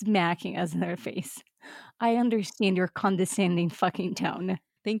like smacking us in their face. I understand your condescending fucking tone.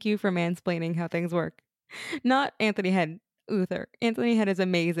 Thank you for mansplaining how things work. Not Anthony Head, Uther. Anthony Head is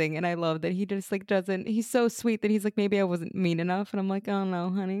amazing, and I love that he just like doesn't. He's so sweet that he's like, maybe I wasn't mean enough, and I'm like, oh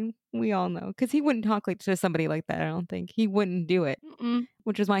no, honey, we all know, because he wouldn't talk like to somebody like that. I don't think he wouldn't do it,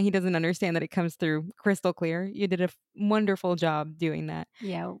 which is why he doesn't understand that it comes through crystal clear. You did a wonderful job doing that.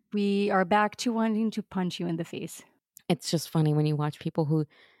 Yeah, we are back to wanting to punch you in the face. It's just funny when you watch people who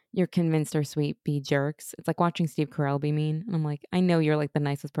you're convinced are sweet be jerks. It's like watching Steve Carell be mean. And I'm like, I know you're like the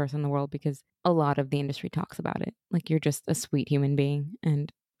nicest person in the world because a lot of the industry talks about it. Like you're just a sweet human being.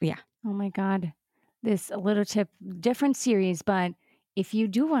 And yeah. Oh my God. This a little tip, different series, but if you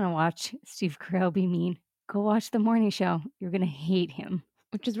do want to watch Steve Carell be mean, go watch The Morning Show. You're going to hate him.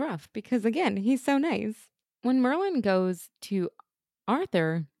 Which is rough because again, he's so nice. When Merlin goes to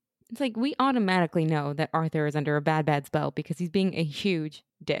Arthur, it's like we automatically know that Arthur is under a bad spell because he's being a huge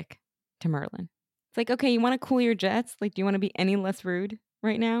dick to Merlin. It's like, okay, you want to cool your jets? Like, do you want to be any less rude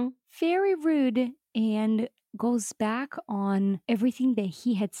right now? Very rude and goes back on everything that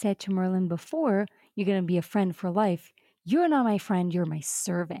he had said to Merlin before. You're going to be a friend for life. You're not my friend, you're my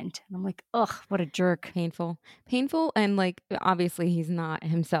servant. And I'm like, ugh, what a jerk. Painful. And like, obviously, he's not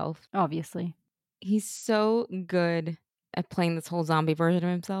himself. Obviously. He's so good at playing this whole zombie version of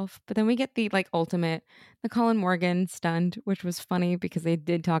himself. But then we get the like ultimate, the Colin Morgan stunned, which was funny because they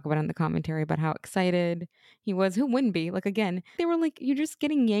did talk about it in the commentary about how excited he was. Who wouldn't be? Like, again, they were like, you're just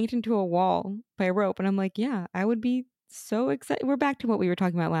getting yanked into a wall by a rope. And I'm like, yeah, I would be so excited. We're back to what we were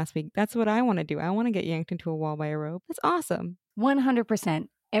talking about last week. That's what I want to do. I want to get yanked into a wall by a rope. That's awesome. 100%.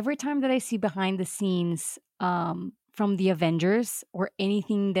 Every time that I see behind the scenes from the Avengers or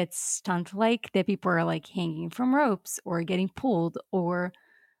anything that's stunt like, that people are like hanging from ropes or getting pulled or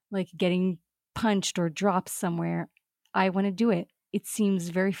like getting punched or dropped somewhere, I want to do it. It seems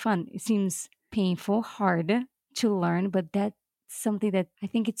very fun. It seems painful, hard to learn, but that's something that I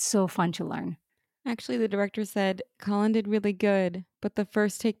think it's so fun to learn. Actually, the director said Colin did really good, but the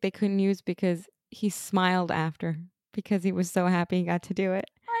first take they couldn't use because he smiled after because he was so happy he got to do it.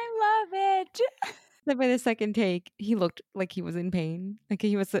 I love it. So by the second take, he looked like he was in pain. Like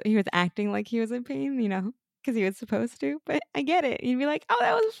he was acting like he was in pain, because he was supposed to. But I get it. You'd be like, "Oh,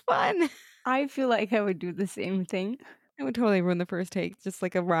 that was fun." I feel like I would do the same thing. I would totally ruin the first take, just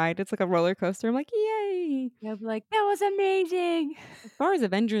like a ride. It's like a roller coaster. I'm like, "Yay!" Yeah, I'd be like, that was amazing. As far as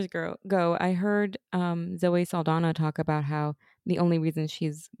Avengers go, I heard Zoe Saldana talk about how the only reason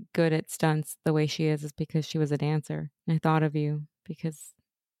she's good at stunts the way she is because she was a dancer. And I thought of you because,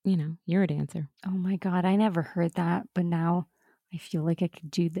 you're a dancer. Oh my God, I never heard that, but now I feel like I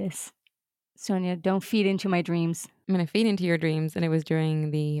could do this. Sonia, don't feed into my dreams. I'm going to feed into your dreams. And it was during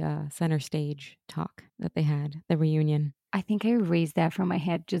the center stage talk that they had, the reunion. I think I erased that from my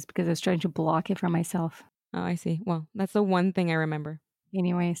head just because I was trying to block it from myself. Oh, I see. Well, that's the one thing I remember.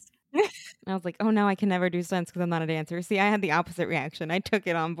 Anyways. I was like, oh, no, I can never do stunts because I'm not a dancer. See, I had the opposite reaction. I took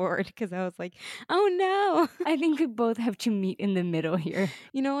it on board because I was like, oh, no. I think we both have to meet in the middle here.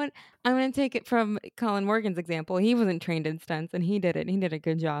 You know what? I'm going to take it from Colin Morgan's example. He wasn't trained in stunts and he did it. And he did a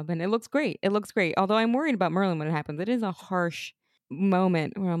good job. And it looks great. It looks great. Although I'm worried about Merlin when it happens. It is a harsh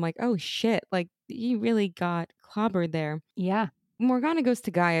moment where I'm like, oh, shit. Like, he really got clobbered there. Yeah. Morgana goes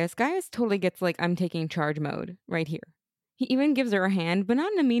to Gaius. Gaius totally gets like, I'm taking charge mode right here. He even gives her a hand, but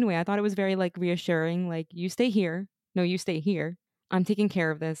not in a mean way. I thought it was very like reassuring. Like, you stay here. No, you stay here. I'm taking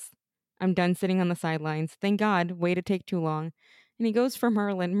care of this. I'm done sitting on the sidelines. Thank God. Way to take too long. And he goes for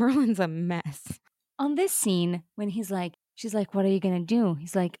Merlin. Merlin's a mess. On this scene, when she's like, what are you going to do?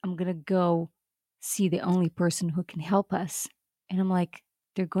 He's like, I'm going to go see the only person who can help us. And I'm like,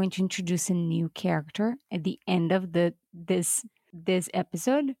 they're going to introduce a new character at the end of this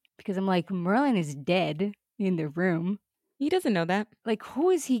episode, because I'm like, Merlin is dead in the room. He doesn't know that. Like, who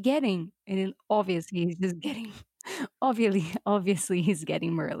is he getting? And then obviously he's just getting obviously he's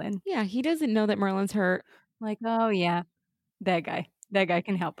getting Merlin. Yeah, he doesn't know that Merlin's hurt. Like, oh yeah, that guy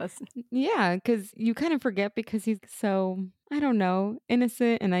can help us. Yeah, because you kind of forget because he's so, I don't know,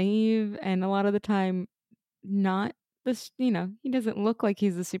 innocent and naive, and a lot of the time not this, he doesn't look like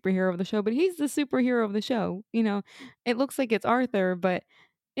he's the superhero of the show, but he's the superhero of the show. It looks like it's Arthur, but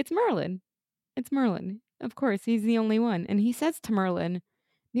it's Merlin. It's Merlin. Of course, he's the only one. And he says to Merlin,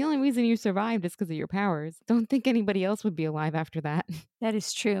 the only reason you survived is because of your powers. Don't think anybody else would be alive after that. That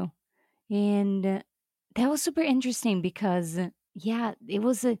is true. And that was super interesting because, yeah, it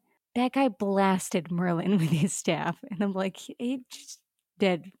was that guy blasted Merlin with his staff. And I'm like, he just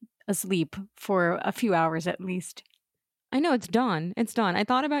dead asleep for a few hours at least. I know, it's dawn. It's dawn. I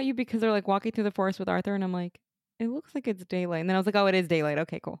thought about you because they're like walking through the forest with Arthur, and I'm like, it looks like it's daylight. And then I was like, oh, it is daylight.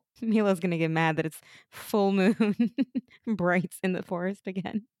 Okay, cool. Mila's going to get mad that it's full moon brights in the forest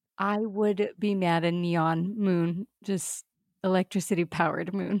again. I would be mad at neon moon, just electricity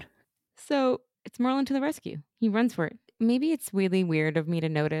powered moon. So it's Merlin to the rescue. He runs for it. Maybe it's really weird of me to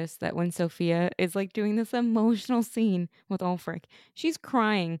notice that when Sophia is like doing this emotional scene with Ulfric, she's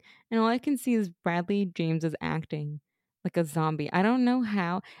crying, and all I can see is Bradley James's acting like a zombie. I don't know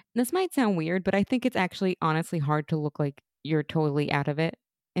how. This might sound weird, but I think it's actually honestly hard to look like you're totally out of it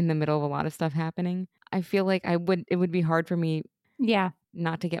in the middle of a lot of stuff happening. I feel like it would be hard for me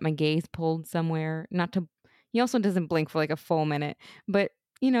not to get my gaze pulled somewhere, not to. He also doesn't blink for like a full minute, but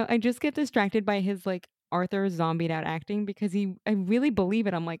I just get distracted by his like Arthur zombied out acting because I really believe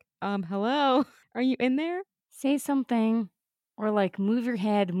it. I'm like, hello, are you in there? Say something, or like move your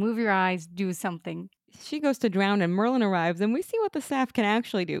head, move your eyes, do something. She goes to drown and Merlin arrives and we see what the staff can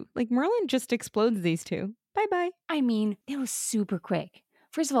actually do. Like Merlin just explodes these two. Bye bye. I mean, that was super quick.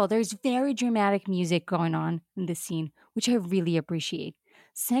 First of all, there's very dramatic music going on in this scene, which I really appreciate.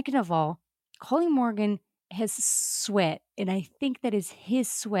 Second of all, Colin Morgan has sweat, and I think that is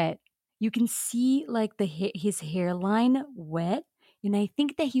his sweat. You can see like his hairline wet, and I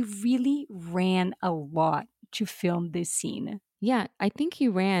think that he really ran a lot to film this scene. Yeah, I think he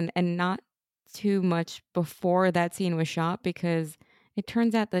ran and not too much before that scene was shot because it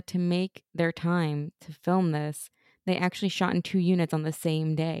turns out that to make their time to film this, they actually shot in 2 units on the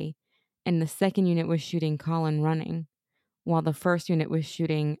same day. And the second unit was shooting Colin running, while the first unit was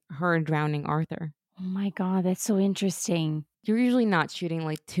shooting her drowning Arthur. Oh my God, that's so interesting. You're usually not shooting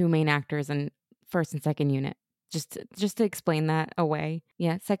like 2 main actors in first and second unit. Just to explain that away.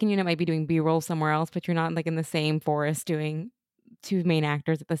 Yeah, second unit might be doing B-roll somewhere else, but you're not like in the same forest doing 2 main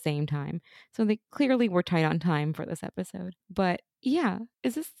actors at the same time. So they clearly were tight on time for this episode. But yeah,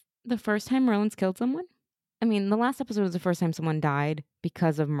 is this the first time Merlin's killed someone? I mean, the last episode was the first time someone died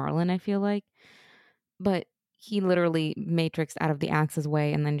because of Merlin, I feel like. But he literally matrixed out of the axe's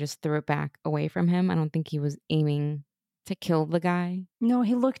way and then just threw it back away from him. I don't think he was aiming to kill the guy. No,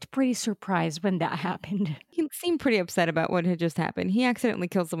 he looked pretty surprised when that happened. He seemed pretty upset about what had just happened. He accidentally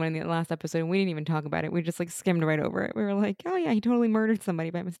killed someone in the last episode, and we didn't even talk about it. We just like skimmed right over it. We were like, oh yeah, he totally murdered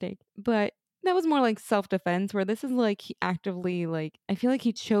somebody by mistake. But that was more like self-defense, where this is like he actively, like, I feel like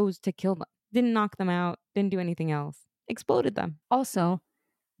he chose to kill them. Didn't knock them out, didn't do anything else. Exploded them. Also,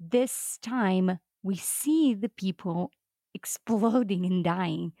 this time we see the people exploding and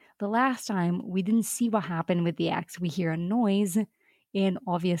dying. The last time we didn't see what happened with the axe. We hear a noise, and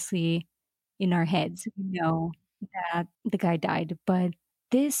obviously in our heads we know that the guy died. But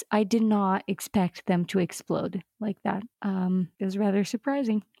this, I did not expect them to explode like that. It was rather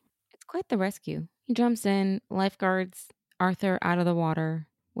surprising. It's quite the rescue. He jumps in, lifeguards Arthur out of the water,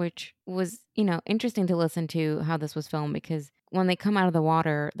 which was, interesting to listen to how this was filmed, because when they come out of the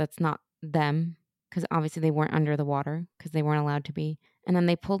water, that's not them, because obviously they weren't under the water because they weren't allowed to be. And then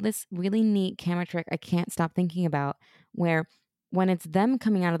they pulled this really neat camera trick I can't stop thinking about, where when it's them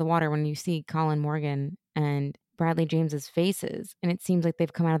coming out of the water, when you see Colin Morgan and Bradley James's faces, and it seems like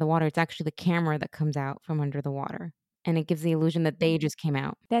they've come out of the water, it's actually the camera that comes out from under the water. And it gives the illusion that they just came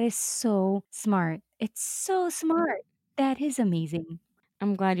out. That is so smart. It's so smart. That is amazing.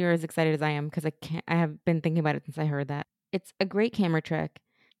 I'm glad you're as excited as I am, because I have been thinking about it since I heard that. It's a great camera trick.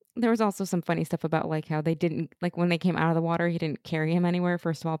 There was also some funny stuff about like how they didn't, like, when they came out of the water, he didn't carry him anywhere,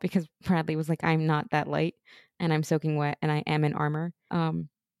 first of all, because Bradley was like, I'm not that light and I'm soaking wet and I am in armor.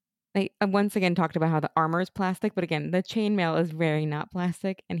 They once again talked about how the armor is plastic, but again, the chainmail is very not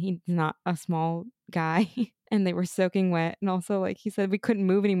plastic, and he's not a small guy. And they were soaking wet, and also, like, he said we couldn't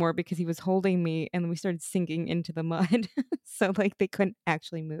move anymore because he was holding me, and we started sinking into the mud. So like they couldn't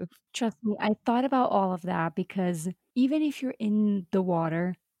actually move. Trust me, I thought about all of that because even if you're in the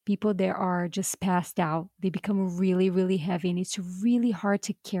water, people there are just passed out. They become really, really heavy, and it's really hard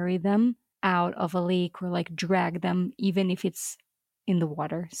to carry them out of a lake or like drag them, even if it's in the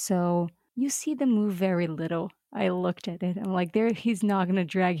water. So you see them move very little. I looked at it. I'm like, there, he's not gonna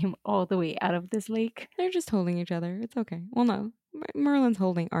drag him all the way out of this lake They're just holding each other. It's okay. Well, no, Merlin's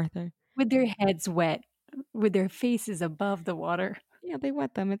holding Arthur. with their heads wet, with their faces above the water. Yeah, they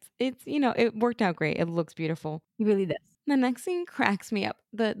wet them. It's it worked out great. It looks beautiful. It really does. The next scene cracks me up.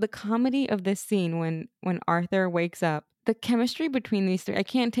 The comedy of this scene when Arthur wakes up, the chemistry between these three. I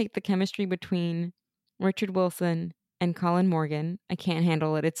can't take the chemistry between Richard Wilson and Colin Morgan. I can't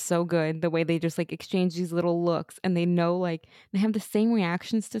handle it. It's so good the way they just like exchange these little looks, and they know, like, they have the same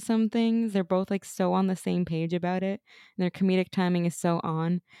reactions to some things. They're both like so on the same page about it. And their comedic timing is so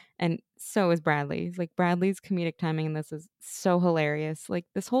on, and so is Bradley's. Like, Bradley's comedic timing in this is so hilarious. Like,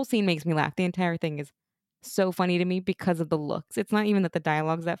 this whole scene makes me laugh. The entire thing is so funny to me because of the looks. It's not even that the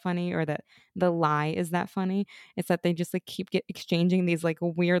dialogue's that funny or that the lie is that funny. It's that they just like keep exchanging these like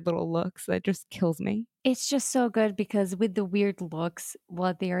weird little looks that just kills me. It's just so good because with the weird looks,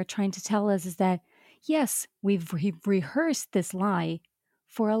 what they are trying to tell us is that, yes, we've rehearsed this lie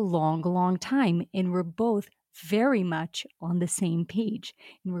for a long, long time, and we're both very much on the same page.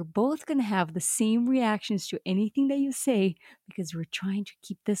 And we're both going to have the same reactions to anything that you say because we're trying to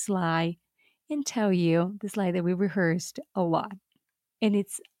keep this lie and tell you this lie that we rehearsed a lot. And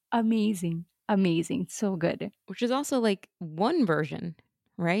it's amazing, amazing, so good. Which is also like one version,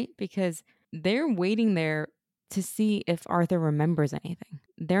 right? Because they're waiting there to see if Arthur remembers anything.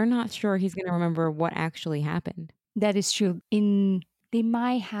 They're not sure he's going to remember what actually happened. That is true. They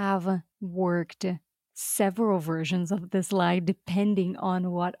might have worked several versions of this lie depending on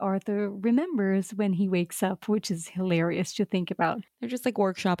what Arthur remembers when he wakes up, which is hilarious to think about. They're just like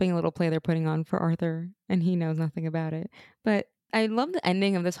workshopping a little play they're putting on for Arthur, and he knows nothing about it. But I love the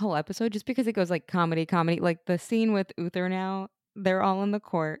ending of this whole episode just because it goes like comedy. Like the scene with Uther now, they're all in the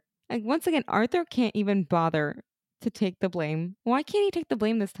court. Like, once again, Arthur can't even bother to take the blame. Why can't he take the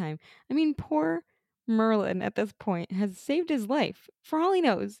blame this time? I mean, poor Merlin at this point has saved his life. For all he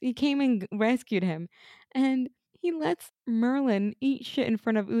knows, he came and rescued him. And he lets Merlin eat shit in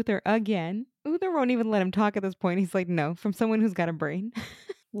front of Uther again. Uther won't even let him talk at this point. He's like, no, from someone who's got a brain.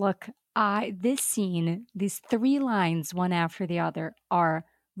 Look, this scene, these three lines, one after the other, are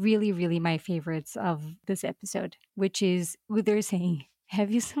really, really my favorites of this episode, which is Uther saying, have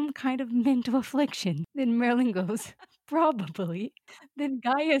you some kind of mental affliction? Then Merlin goes, probably. Then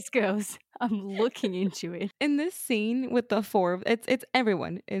Gaius goes, I'm looking into it. In this scene with the four, it's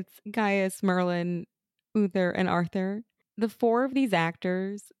everyone. It's Gaius, Merlin, Uther, and Arthur. The four of these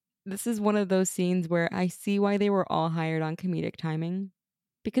actors, this is one of those scenes where I see why they were all hired on comedic timing.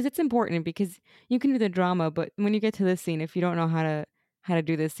 Because it's important, because you can do the drama, but when you get to this scene, if you don't know how to how to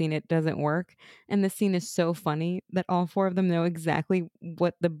do this scene, it doesn't work. And the scene is so funny that all four of them know exactly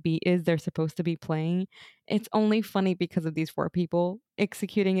what the beat is they're supposed to be playing. It's only funny because of these four people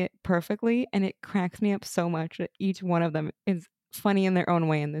executing it perfectly. And it cracks me up so much that each one of them is funny in their own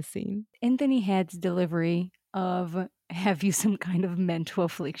way in this scene. Anthony Head's delivery of "Have you some kind of mental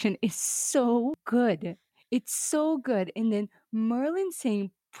affliction?" is so good. It's so good. And then Merlin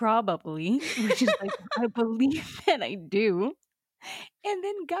saying "probably," which is like, I believe that I do. And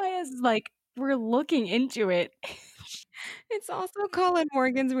then Gaia's like, we're looking into it. It's also Colin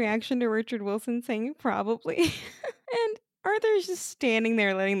Morgan's reaction to Richard Wilson saying probably. And Arthur's just standing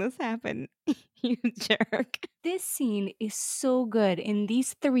there letting this happen. You jerk. This scene is so good. And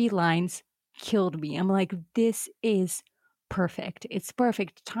these 3 lines killed me. I'm like, this is perfect. It's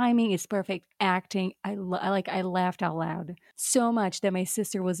perfect timing. It's perfect acting. I laughed out loud so much that my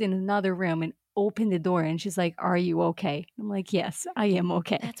sister was in another room and opened the door and she's like, "Are you okay?" I'm like, "Yes, I am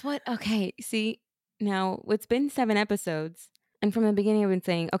okay." That's what, okay, see, now it's been 7 episodes. And from the beginning, I've been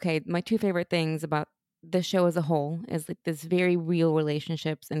saying, okay, my 2 favorite things about the show as a whole is like this very real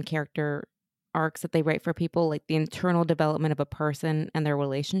relationships and character arcs that they write for people, like the internal development of a person and their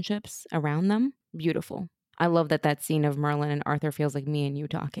relationships around them. Beautiful. I love that scene of Merlin and Arthur feels like me and you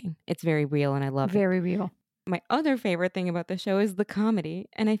talking. It's very real and I love it. Very real. My other favorite thing about the show is the comedy.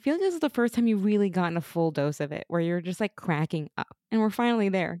 And I feel this is the first time you've really gotten a full dose of it, where you're just like cracking up. And we're finally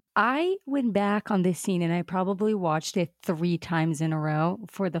there. I went back on this scene and I probably watched it 3 times in a row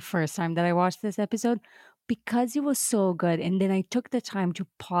for the first time that I watched this episode because it was so good. And then I took the time to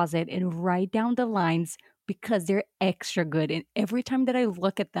pause it and write down the lines because they're extra good. And every time that I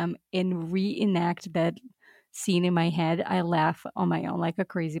look at them and reenact that scene in my head, I laugh on my own like a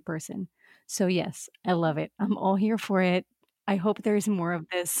crazy person. So, yes, I love it. I'm all here for it. I hope there's more of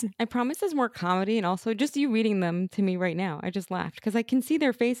this. I promise there's more comedy, and also just you reading them to me right now. I just laughed because I can see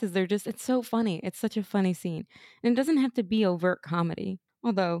their faces. They're just, it's so funny. It's such a funny scene. And it doesn't have to be overt comedy.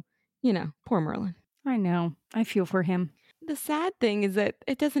 Although, poor Merlin. I know. I feel for him. The sad thing is that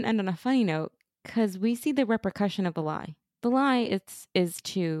it doesn't end on a funny note because we see the repercussion of the lie. The lie is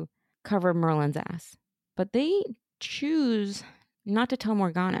to cover Merlin's ass. But they choose not to tell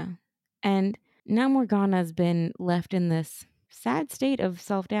Morgana. And now Morgana's been left in this sad state of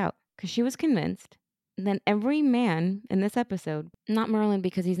self-doubt because she was convinced. And then every man in this episode, not Merlin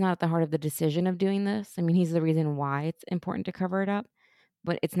because he's not at the heart of the decision of doing this. I mean, he's the reason why it's important to cover it up,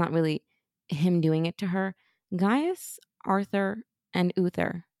 but it's not really him doing it to her. Gaius, Arthur, and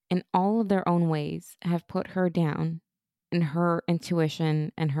Uther, in all of their own ways, have put her down in her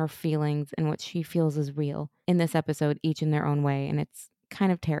intuition and her feelings and what she feels is real in this episode, each in their own way. And it's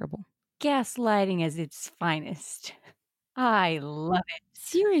kind of terrible. Gaslighting as its finest. I love it.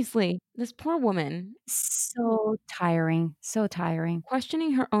 Seriously, this poor woman. So tiring. So tiring.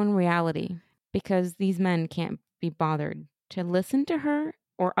 Questioning her own reality because these men can't be bothered to listen to her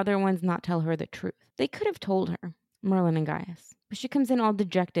or other ones not tell her the truth. They could have told her, Merlin and Gaius, but she comes in all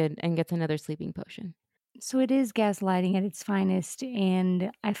dejected and gets another sleeping potion. So it is gaslighting at its finest. And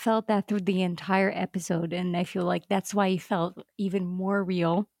I felt that through the entire episode. And I feel like that's why it felt even more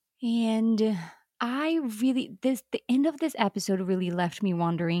real. And the end of this episode really left me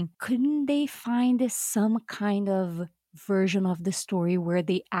wondering, couldn't they find some kind of version of the story where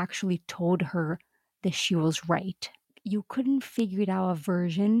they actually told her that she was right? You couldn't figure out a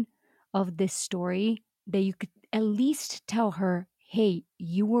version of this story that you could at least tell her, hey,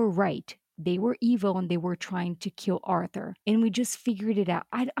 you were right. They were evil and they were trying to kill Arthur. And we just figured it out.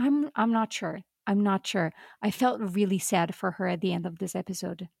 I'm not sure. I'm not sure. I felt really sad for her at the end of this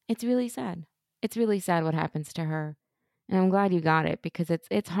episode. It's really sad. It's really sad what happens to her. And I'm glad you got it because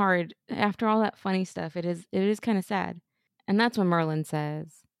it's hard. After all that funny stuff, it is kind of sad. And that's when Merlin says,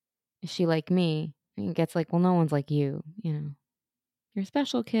 is she like me? And he gets like, well, no one's like you, You're a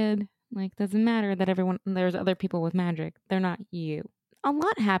special kid. Like, doesn't matter that there's other people with magic. They're not you. A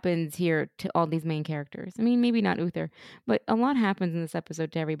lot happens here to all these main characters. I mean, maybe not Uther, but a lot happens in this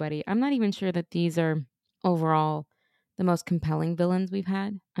episode to everybody. I'm not even sure that these are overall the most compelling villains we've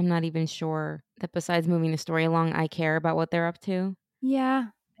had. I'm not even sure that besides moving the story along, I care about what they're up to. Yeah,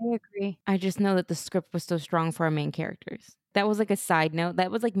 I agree. I just know that the script was so strong for our main characters. That was like a side note.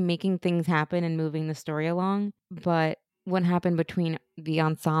 That was like making things happen and moving the story along. But what happened between the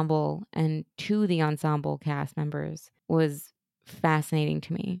ensemble and to the ensemble cast members was fascinating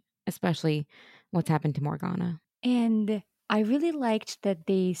to me, especially what's happened to Morgana. And I really liked that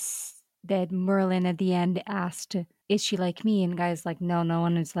that Merlin at the end asked, is she like me? And Guy's like, no, no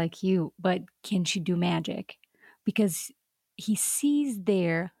one is like you, but can she do magic? Because he sees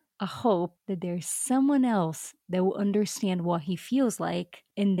there a hope that there's someone else that will understand what he feels like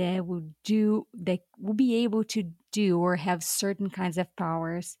and that will be able to do or have certain kinds of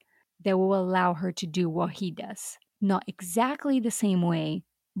powers that will allow her to do what he does. Not exactly the same way,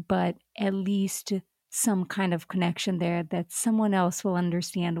 but at least some kind of connection there that someone else will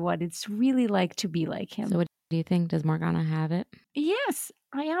understand what it's really like to be like him. So what do you think? Does Morgana have it? Yes,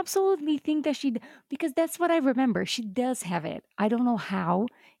 I absolutely think that because that's what I remember. She does have it. I don't know how,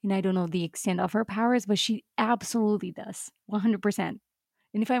 and I don't know the extent of her powers, but she absolutely does. 100%.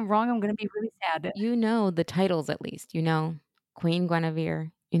 And if I'm wrong, I'm going to be really sad. You know the titles at least. You know Queen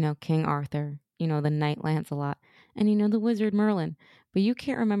Guinevere, you know King Arthur, you know the Knight Lancelot, and you know the Wizard Merlin. But you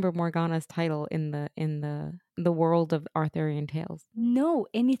can't remember Morgana's title in the world of Arthurian tales. No,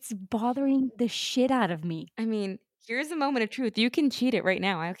 and it's bothering the shit out of me. I mean, here's a moment of truth. You can cheat it right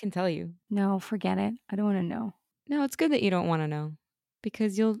now. I can tell you. No, forget it. I don't want to know. No, it's good that you don't want to know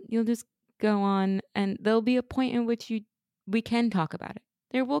because you'll just go on and there'll be a point in which we can talk about it.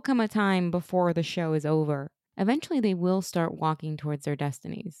 There will come a time before the show is over. Eventually they will start walking towards their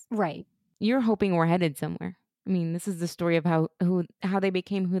destinies. Right. You're hoping we're headed somewhere. I mean, this is the story of how they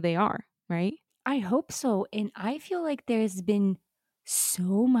became who they are, right? I hope so. And I feel like there's been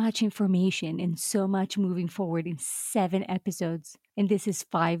so much information and so much moving forward in 7 episodes. And this is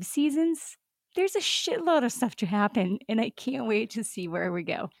 5 seasons. There's a shitload of stuff to happen. And I can't wait to see where we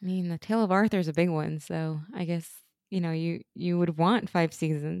go. I mean, the Tale of Arthur is a big one, so I guess, you would want 5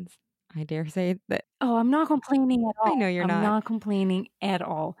 seasons. I dare say that. Oh, I'm not complaining at all. I know you're I'm not. not complaining at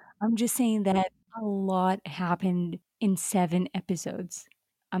all. I'm just saying that a lot happened in 7 episodes.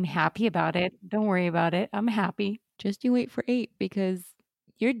 I'm happy about it. Don't worry about it. I'm happy. Just you wait for 8 because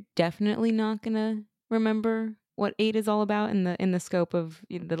you're definitely not gonna remember what 8 is all about in the scope of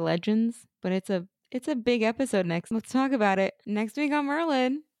the legends. But it's a big episode next. Let's talk about it next week on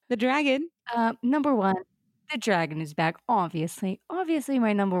Merlin, the dragon. Number 1, the dragon is back, obviously. Obviously,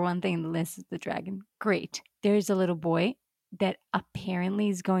 my number 1 thing on the list is the dragon. Great. There's a little boy that apparently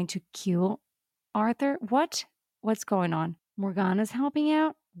is going to kill Arthur. What? What's going on? Morgana's helping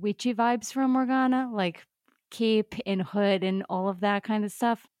out? Witchy vibes from Morgana? Like cape and hood and all of that kind of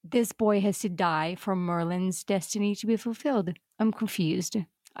stuff? This boy has to die for Merlin's destiny to be fulfilled. I'm confused.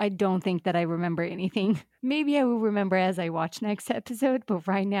 I don't think that I remember anything. Maybe I will remember as I watch next episode, but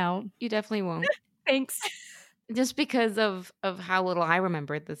right now, You definitely won't. thanks. Just because of how little I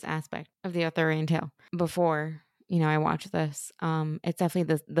remembered this aspect of the Arthurian tale before I watched this. It's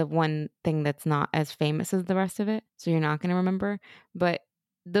definitely the one thing that's not as famous as the rest of it, so you're not going to remember. But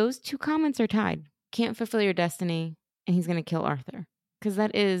those two comments are tied. Can't fulfill your destiny, and he's going to kill Arthur because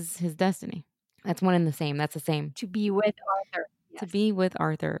that is his destiny. That's one and the same. That's the same. To be with Arthur. To be with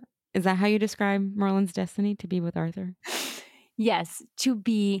Arthur. Is that how you describe Merlin's destiny? To be with Arthur? Yes, to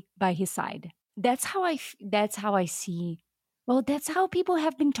be by his side. That's how I see. Well, that's how people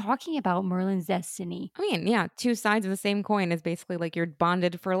have been talking about Merlin's destiny. I mean, yeah, two sides of the same coin is basically like you're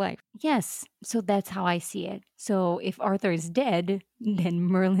bonded for life. Yes, so that's how I see it. So if Arthur is dead, then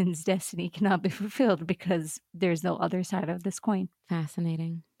Merlin's destiny cannot be fulfilled because there's no other side of this coin.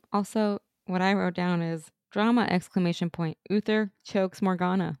 Fascinating. Also, what I wrote down is drama ! Uther chokes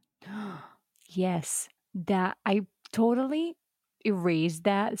Morgana. Yes, that I totally erased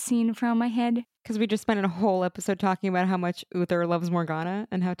that scene from my head. Because we just spent a whole episode talking about how much Uther loves Morgana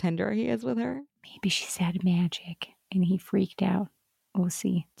and how tender he is with her. Maybe she said magic and he freaked out. We'll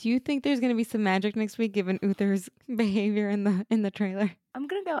see. Do you think there's going to be some magic next week given Uther's behavior in the trailer? I'm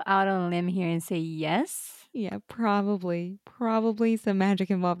going to go out on a limb here and say yes. Yeah, probably. Probably some magic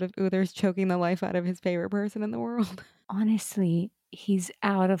involved if Uther's choking the life out of his favorite person in the world. Honestly, he's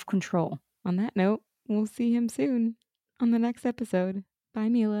out of control. On that note, we'll see him soon on the next episode. Bye,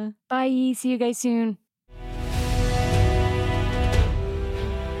 Mila. Bye. See you guys soon.